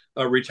certainly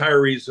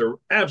retirees are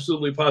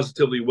absolutely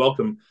positively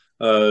welcome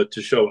to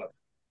show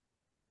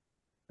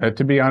up.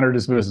 To be honored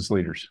as business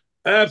leaders.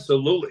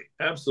 Absolutely,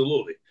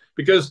 absolutely.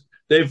 Because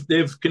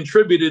they've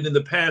contributed in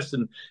the past,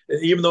 and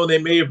even though they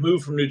may have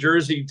moved from New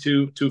Jersey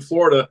to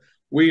Florida,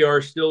 we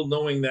are still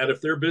knowing that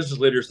if they're business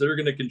leaders, they're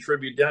going to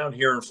contribute down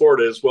here in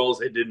Florida as well as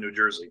they did in New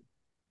Jersey.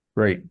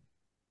 Great.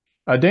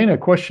 Dana, a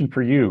question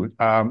for you.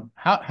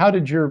 How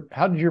did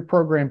your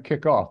program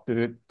kick off? Did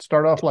it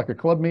start off like a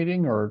club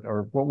meeting,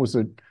 or what was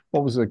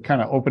the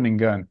kind of opening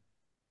gun?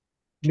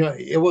 No,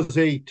 it was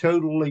a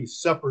totally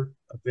separate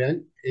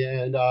event,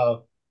 and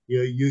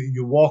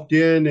you walked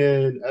in,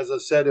 and as I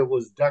said, it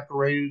was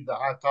decorated, the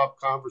high top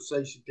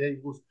conversation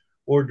tables,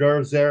 hors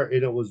d'oeuvres there,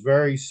 and it was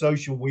very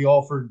social. We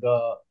offered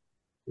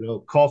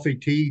coffee,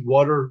 tea,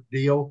 water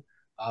deal,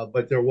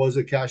 but there was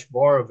a cash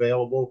bar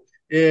available,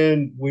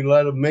 and we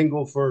let them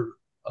mingle for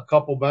a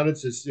couple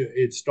minutes.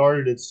 It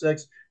started at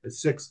 6. At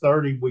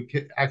 6:30, we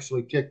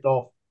actually kicked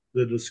off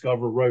the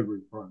Discover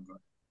Rotary program.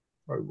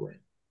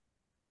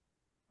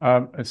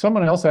 And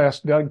someone else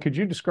asked, Doug, could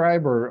you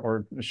describe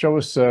or show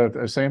us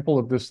a sample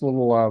of this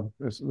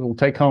little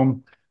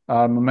take-home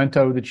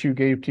memento that you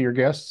gave to your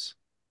guests?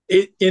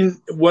 In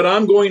what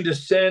I'm going to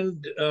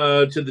send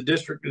to the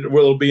district,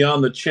 where it'll be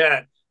on the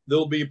chat,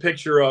 there'll be a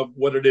picture of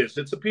what it is.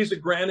 It's a piece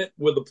of granite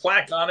with a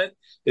plaque on it.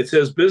 It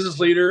says Business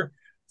Leader,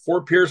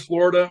 Fort Pierce,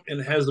 Florida, and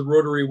it has the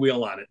Rotary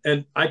wheel on it.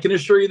 And I can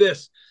assure you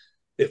this,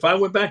 if I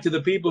went back to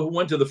the people who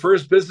went to the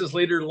first Business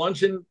Leader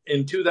luncheon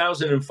in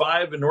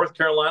 2005 in North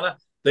Carolina,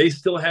 they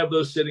still have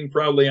those sitting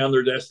proudly on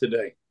their desk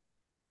today.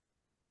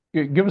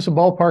 Give us a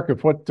ballpark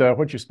of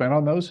what you spent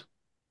on those.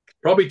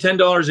 Probably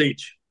 $10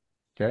 each.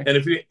 Okay.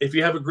 And if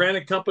you have a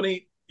granite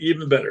company,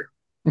 even better.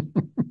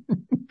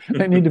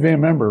 They need to be a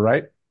member,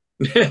 right?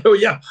 Oh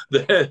yeah,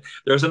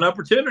 there's an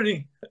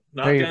opportunity.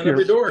 Knock on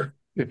every door.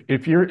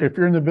 If you're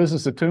in the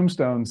business of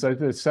tombstones,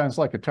 it sounds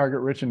like a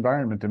target-rich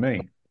environment to me.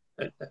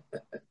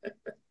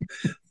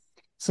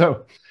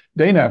 So,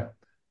 Dana,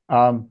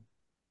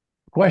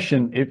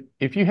 question: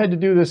 if you had to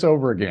do this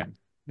over again,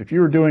 if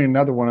you were doing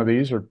another one of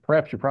these, or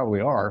perhaps you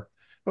probably are,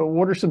 but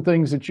what are some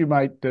things that you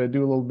might do a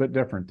little bit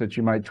different, that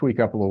you might tweak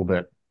up a little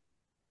bit?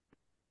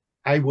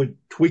 I would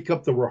tweak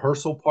up the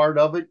rehearsal part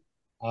of it.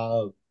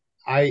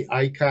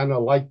 I kind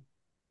of like,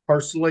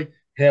 personally,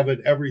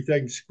 having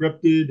everything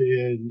scripted,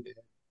 and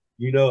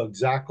you know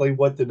exactly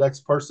what the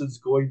next person's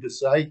going to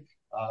say.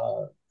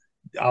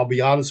 I'll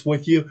be honest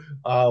with you,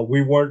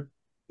 we weren't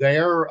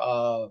there,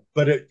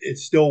 but it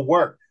still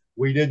worked.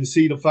 We didn't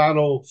see the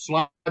final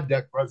slide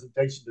deck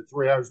presentation to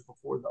 3 hours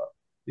before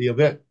the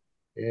event,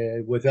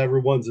 and with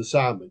everyone's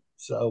assignment.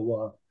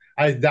 So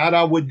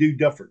I would do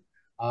different.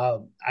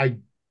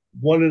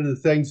 One of the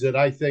things that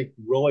I think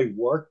really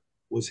worked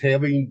was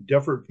having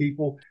different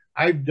people.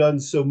 I've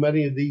done so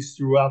many of these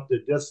throughout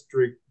the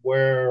district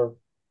where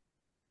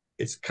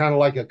it's kind of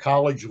like a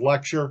college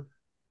lecture.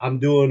 I'm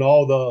doing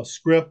all the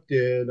script,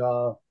 and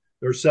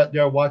they're sitting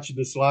there watching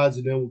the slides,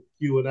 and then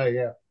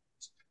Q&A.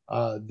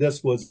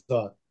 This was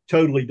a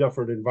totally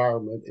different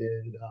environment,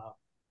 and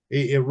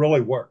it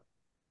really worked.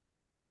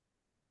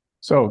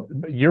 So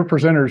your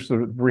presenters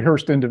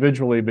rehearsed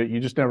individually, but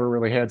you just never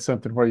really had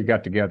something where you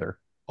got together.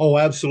 Oh,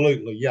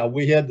 absolutely. Yeah,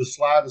 we had the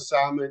slide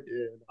assignment,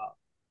 and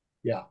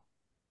yeah.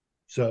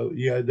 So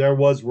yeah, there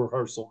was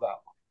rehearsal that one.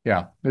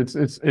 Yeah,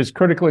 it's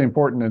critically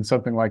important in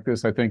something like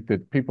this. I think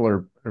that people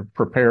are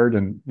prepared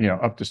and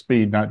up to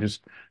speed, not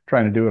just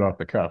trying to do it off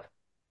the cuff.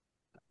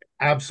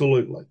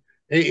 Absolutely.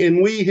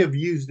 And we have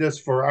used this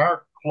for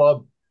our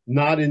club,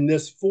 not in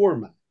this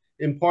format.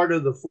 And part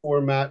of the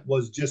format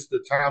was just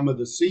the time of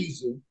the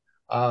season.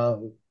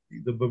 The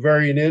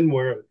Bavarian Inn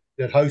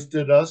that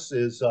hosted us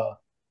is,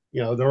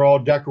 they're all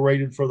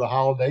decorated for the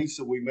holidays,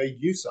 so we made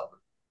use of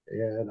it.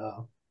 And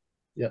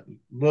yeah,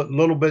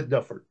 little bit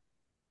different.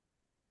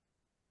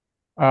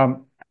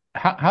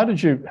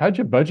 How'd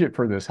you budget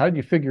for this? How did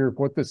you figure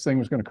what this thing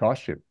was going to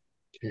cost you?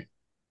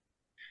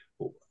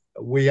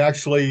 We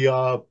actually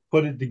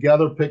put it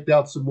together, picked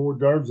out some more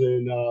d'oeuvres,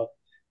 and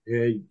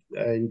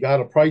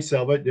got a price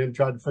of it, then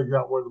tried to figure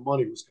out where the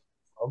money was coming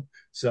from.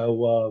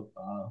 So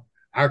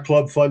our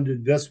club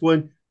funded this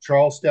one.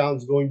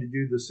 Charlestown's going to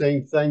do the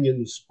same thing in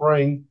the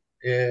spring,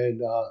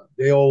 and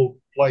they'll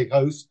play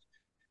host.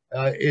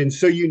 And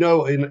so,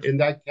 in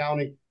that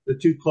county, the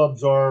two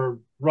clubs are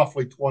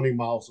roughly 20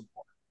 miles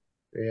apart,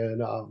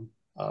 and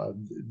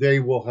they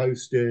will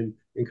host and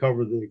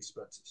cover the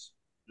expenses.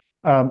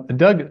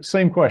 Doug,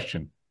 same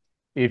question.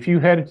 If you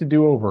had it to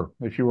do over,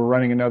 if you were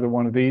running another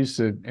one of these,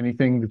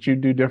 anything that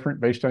you'd do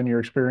different based on your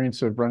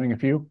experience of running a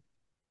few?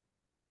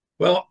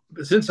 Well,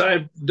 since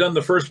I've done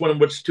the first one,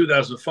 which is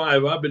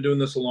 2005, I've been doing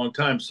this a long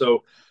time.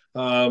 So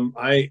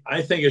I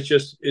think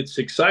it's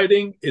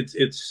exciting.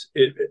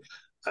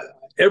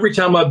 Every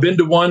time I've been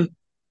to one,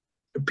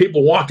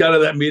 people walk out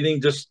of that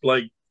meeting just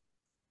like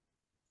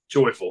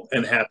joyful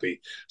and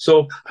happy.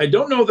 So I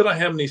don't know that I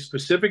have any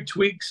specific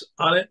tweaks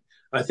on it.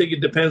 I think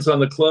it depends on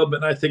the club,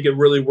 and I think it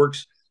really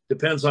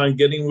depends on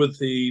getting with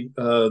the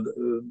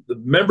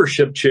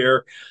membership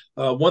chair.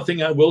 One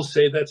thing I will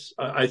say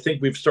I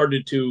think we've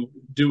started to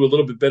do a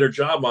little bit better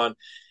job on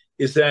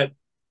is that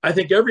I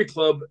think every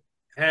club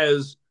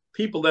has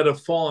people that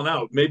have fallen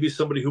out. Maybe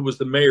somebody who was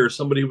the mayor,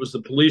 somebody who was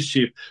the police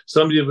chief,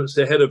 somebody who was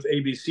the head of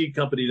ABC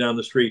company down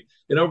the street.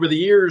 And over the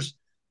years,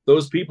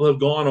 those people have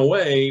gone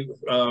away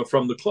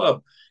from the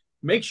club.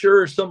 Make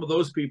sure some of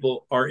those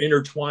people are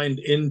intertwined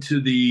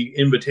into the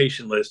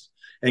invitation list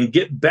and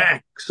get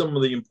back some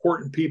of the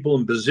important people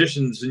and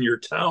positions in your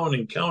town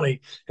and county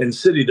and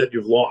city that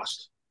you've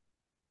lost.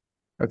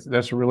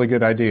 That's a really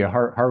good idea.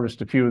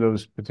 Harvest a few of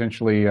those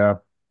potentially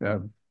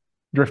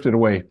drifted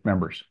away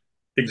members.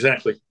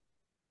 Exactly.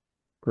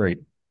 Great.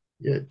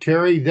 Yeah,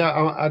 Terry,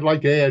 I'd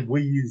like to add,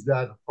 we use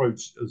that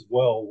approach as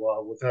well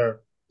with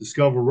our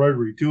Discover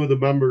Rotary. Two of the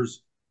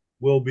members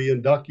will be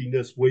inducting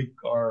this week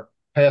are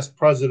past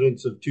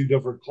presidents of two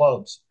different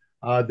clubs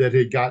that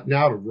had gotten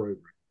out of Rotary.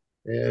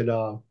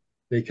 And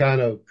they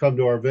kind of come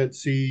to our event,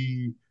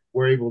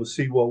 we're able to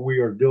see what we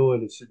are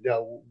doing and said,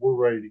 now we're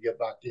ready to get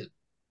back in.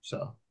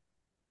 So.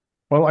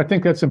 Well, I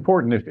think that's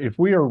important. If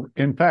we are,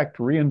 in fact,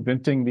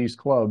 reinventing these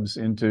clubs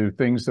into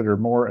things that are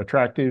more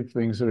attractive,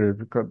 things that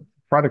are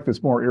product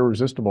that's more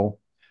irresistible,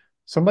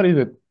 somebody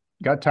that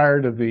got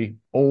tired of the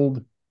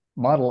old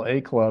Model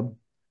A club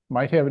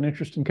might have an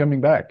interest in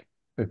coming back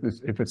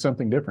if it's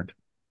something different.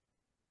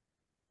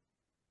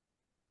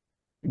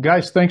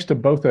 Guys, thanks to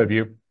both of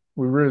you.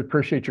 We really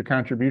appreciate your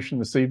contribution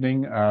this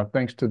evening.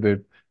 Thanks to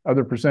the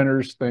other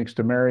presenters. Thanks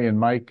to Mary and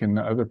Mike and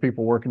other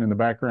people working in the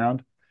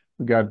background.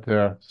 We've got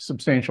a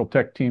substantial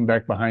tech team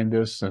back behind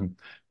this, and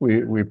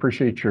we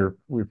appreciate your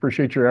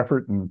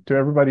effort. And to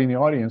everybody in the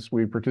audience,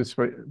 we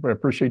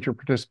appreciate your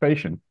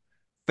participation.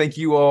 Thank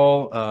you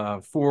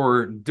all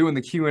for doing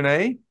the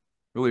Q&A.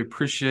 Really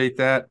appreciate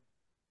that.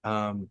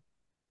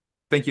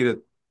 Thank you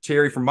to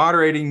Terry for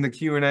moderating the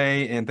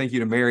Q&A, and thank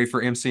you to Mary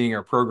for emceeing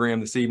our program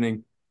this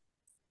evening.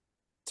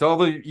 To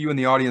all of you in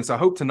the audience, I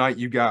hope tonight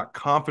you got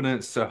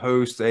confidence to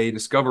host a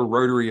Discover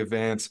Rotary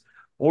event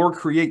or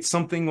create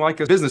something like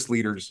a business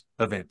leaders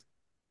event.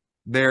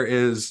 There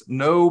is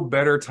no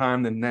better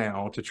time than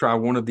now to try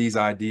one of these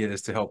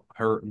ideas to help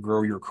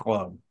grow your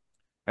club.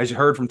 As you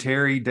heard from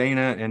Terry,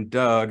 Dana, and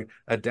Doug,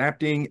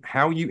 adapting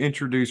how you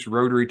introduce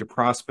Rotary to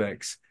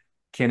prospects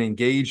can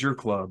engage your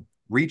club,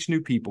 reach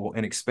new people,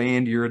 and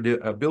expand your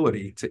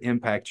ability to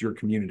impact your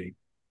community.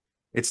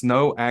 It's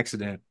no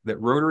accident that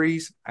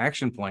Rotary's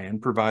action plan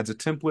provides a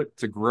template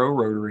to grow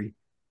Rotary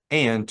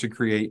and to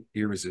create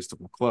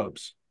irresistible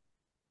clubs.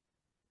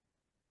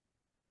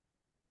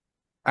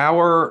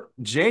 Our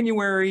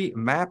January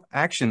MAP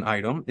action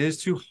item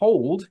is to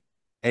hold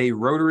a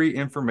Rotary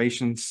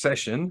information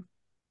session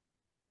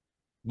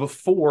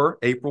before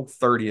April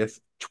 30th,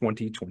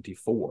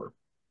 2024.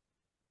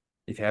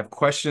 If you have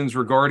questions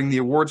regarding the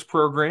awards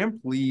program,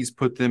 please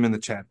put them in the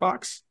chat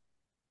box.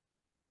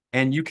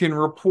 And you can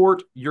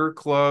report your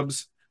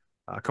club's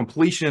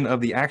completion of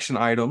the action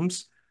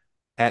items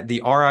at the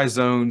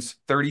RIZones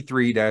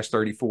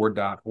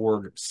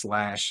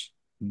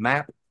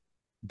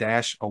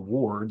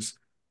 33-34.org/map-awards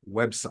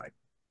website.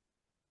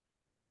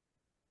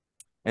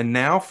 And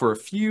now for a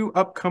few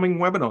upcoming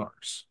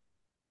webinars.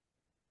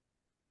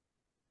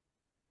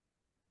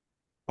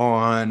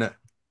 On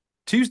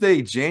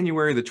Tuesday,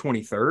 January the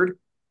 23rd,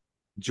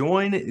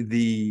 join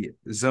the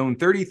Zone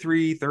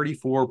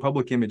 33-34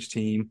 Public Image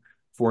team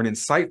for an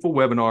insightful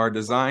webinar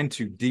designed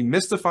to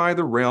demystify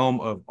the realm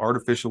of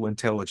artificial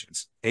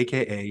intelligence,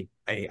 aka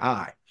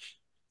AI.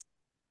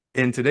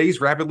 In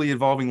today's rapidly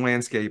evolving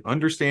landscape,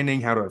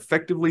 understanding how to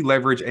effectively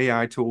leverage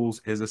AI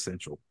tools is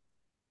essential.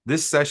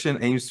 This session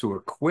aims to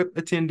equip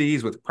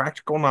attendees with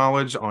practical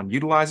knowledge on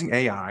utilizing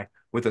AI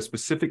with a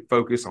specific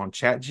focus on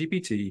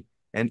ChatGPT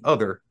and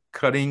other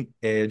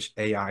cutting-edge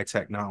AI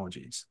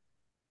technologies.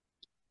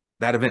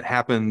 That event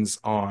happens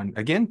on,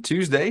 again,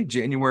 Tuesday,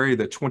 January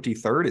the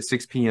 23rd at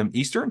 6 p.m.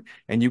 Eastern,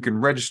 and you can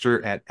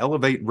register at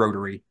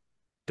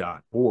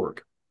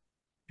elevaterotary.org.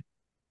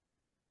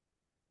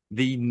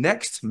 The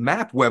next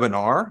MAP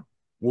webinar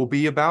will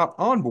be about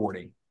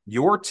onboarding,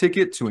 your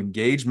ticket to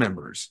engage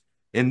members.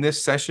 In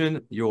this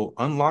session, you'll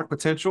unlock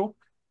potential,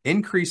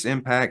 increase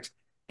impact,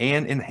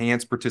 and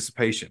enhance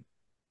participation.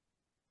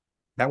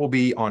 That will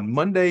be on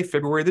Monday,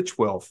 February the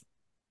 12th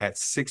at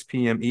 6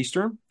 p.m.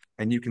 Eastern,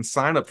 and you can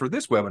sign up for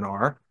this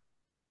webinar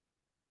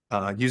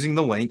using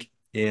the link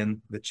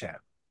in the chat.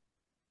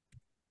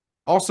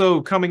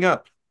 Also coming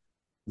up,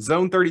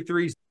 Zone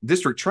 33's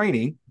district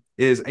training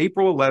is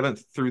April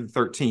 11th through the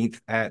 13th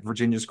at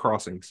Virginia's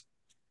Crossings.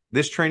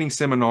 This training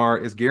seminar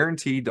is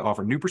guaranteed to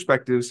offer new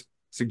perspectives,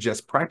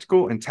 suggest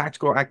practical and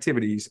tactical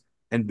activities,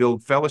 and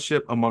build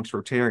fellowship amongst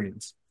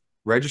Rotarians.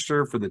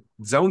 Register for the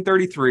Zone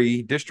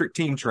 33 district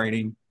team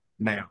training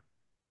now.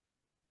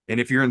 And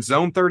if you're in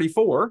Zone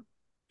 34,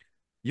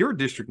 your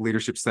district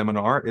leadership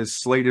seminar is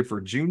slated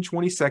for June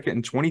 22nd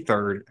and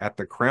 23rd at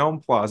the Crown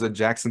Plaza,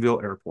 Jacksonville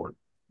Airport.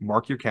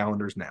 Mark your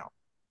calendars now.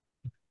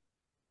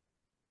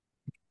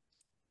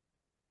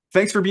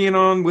 Thanks for being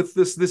on with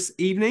us this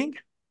evening.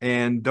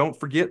 And don't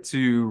forget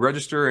to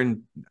register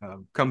and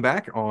come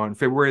back on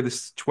February the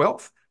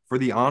 12th for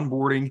the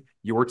onboarding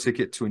your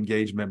ticket to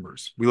engage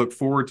members. We look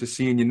forward to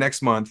seeing you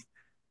next month.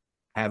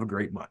 Have a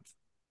great month.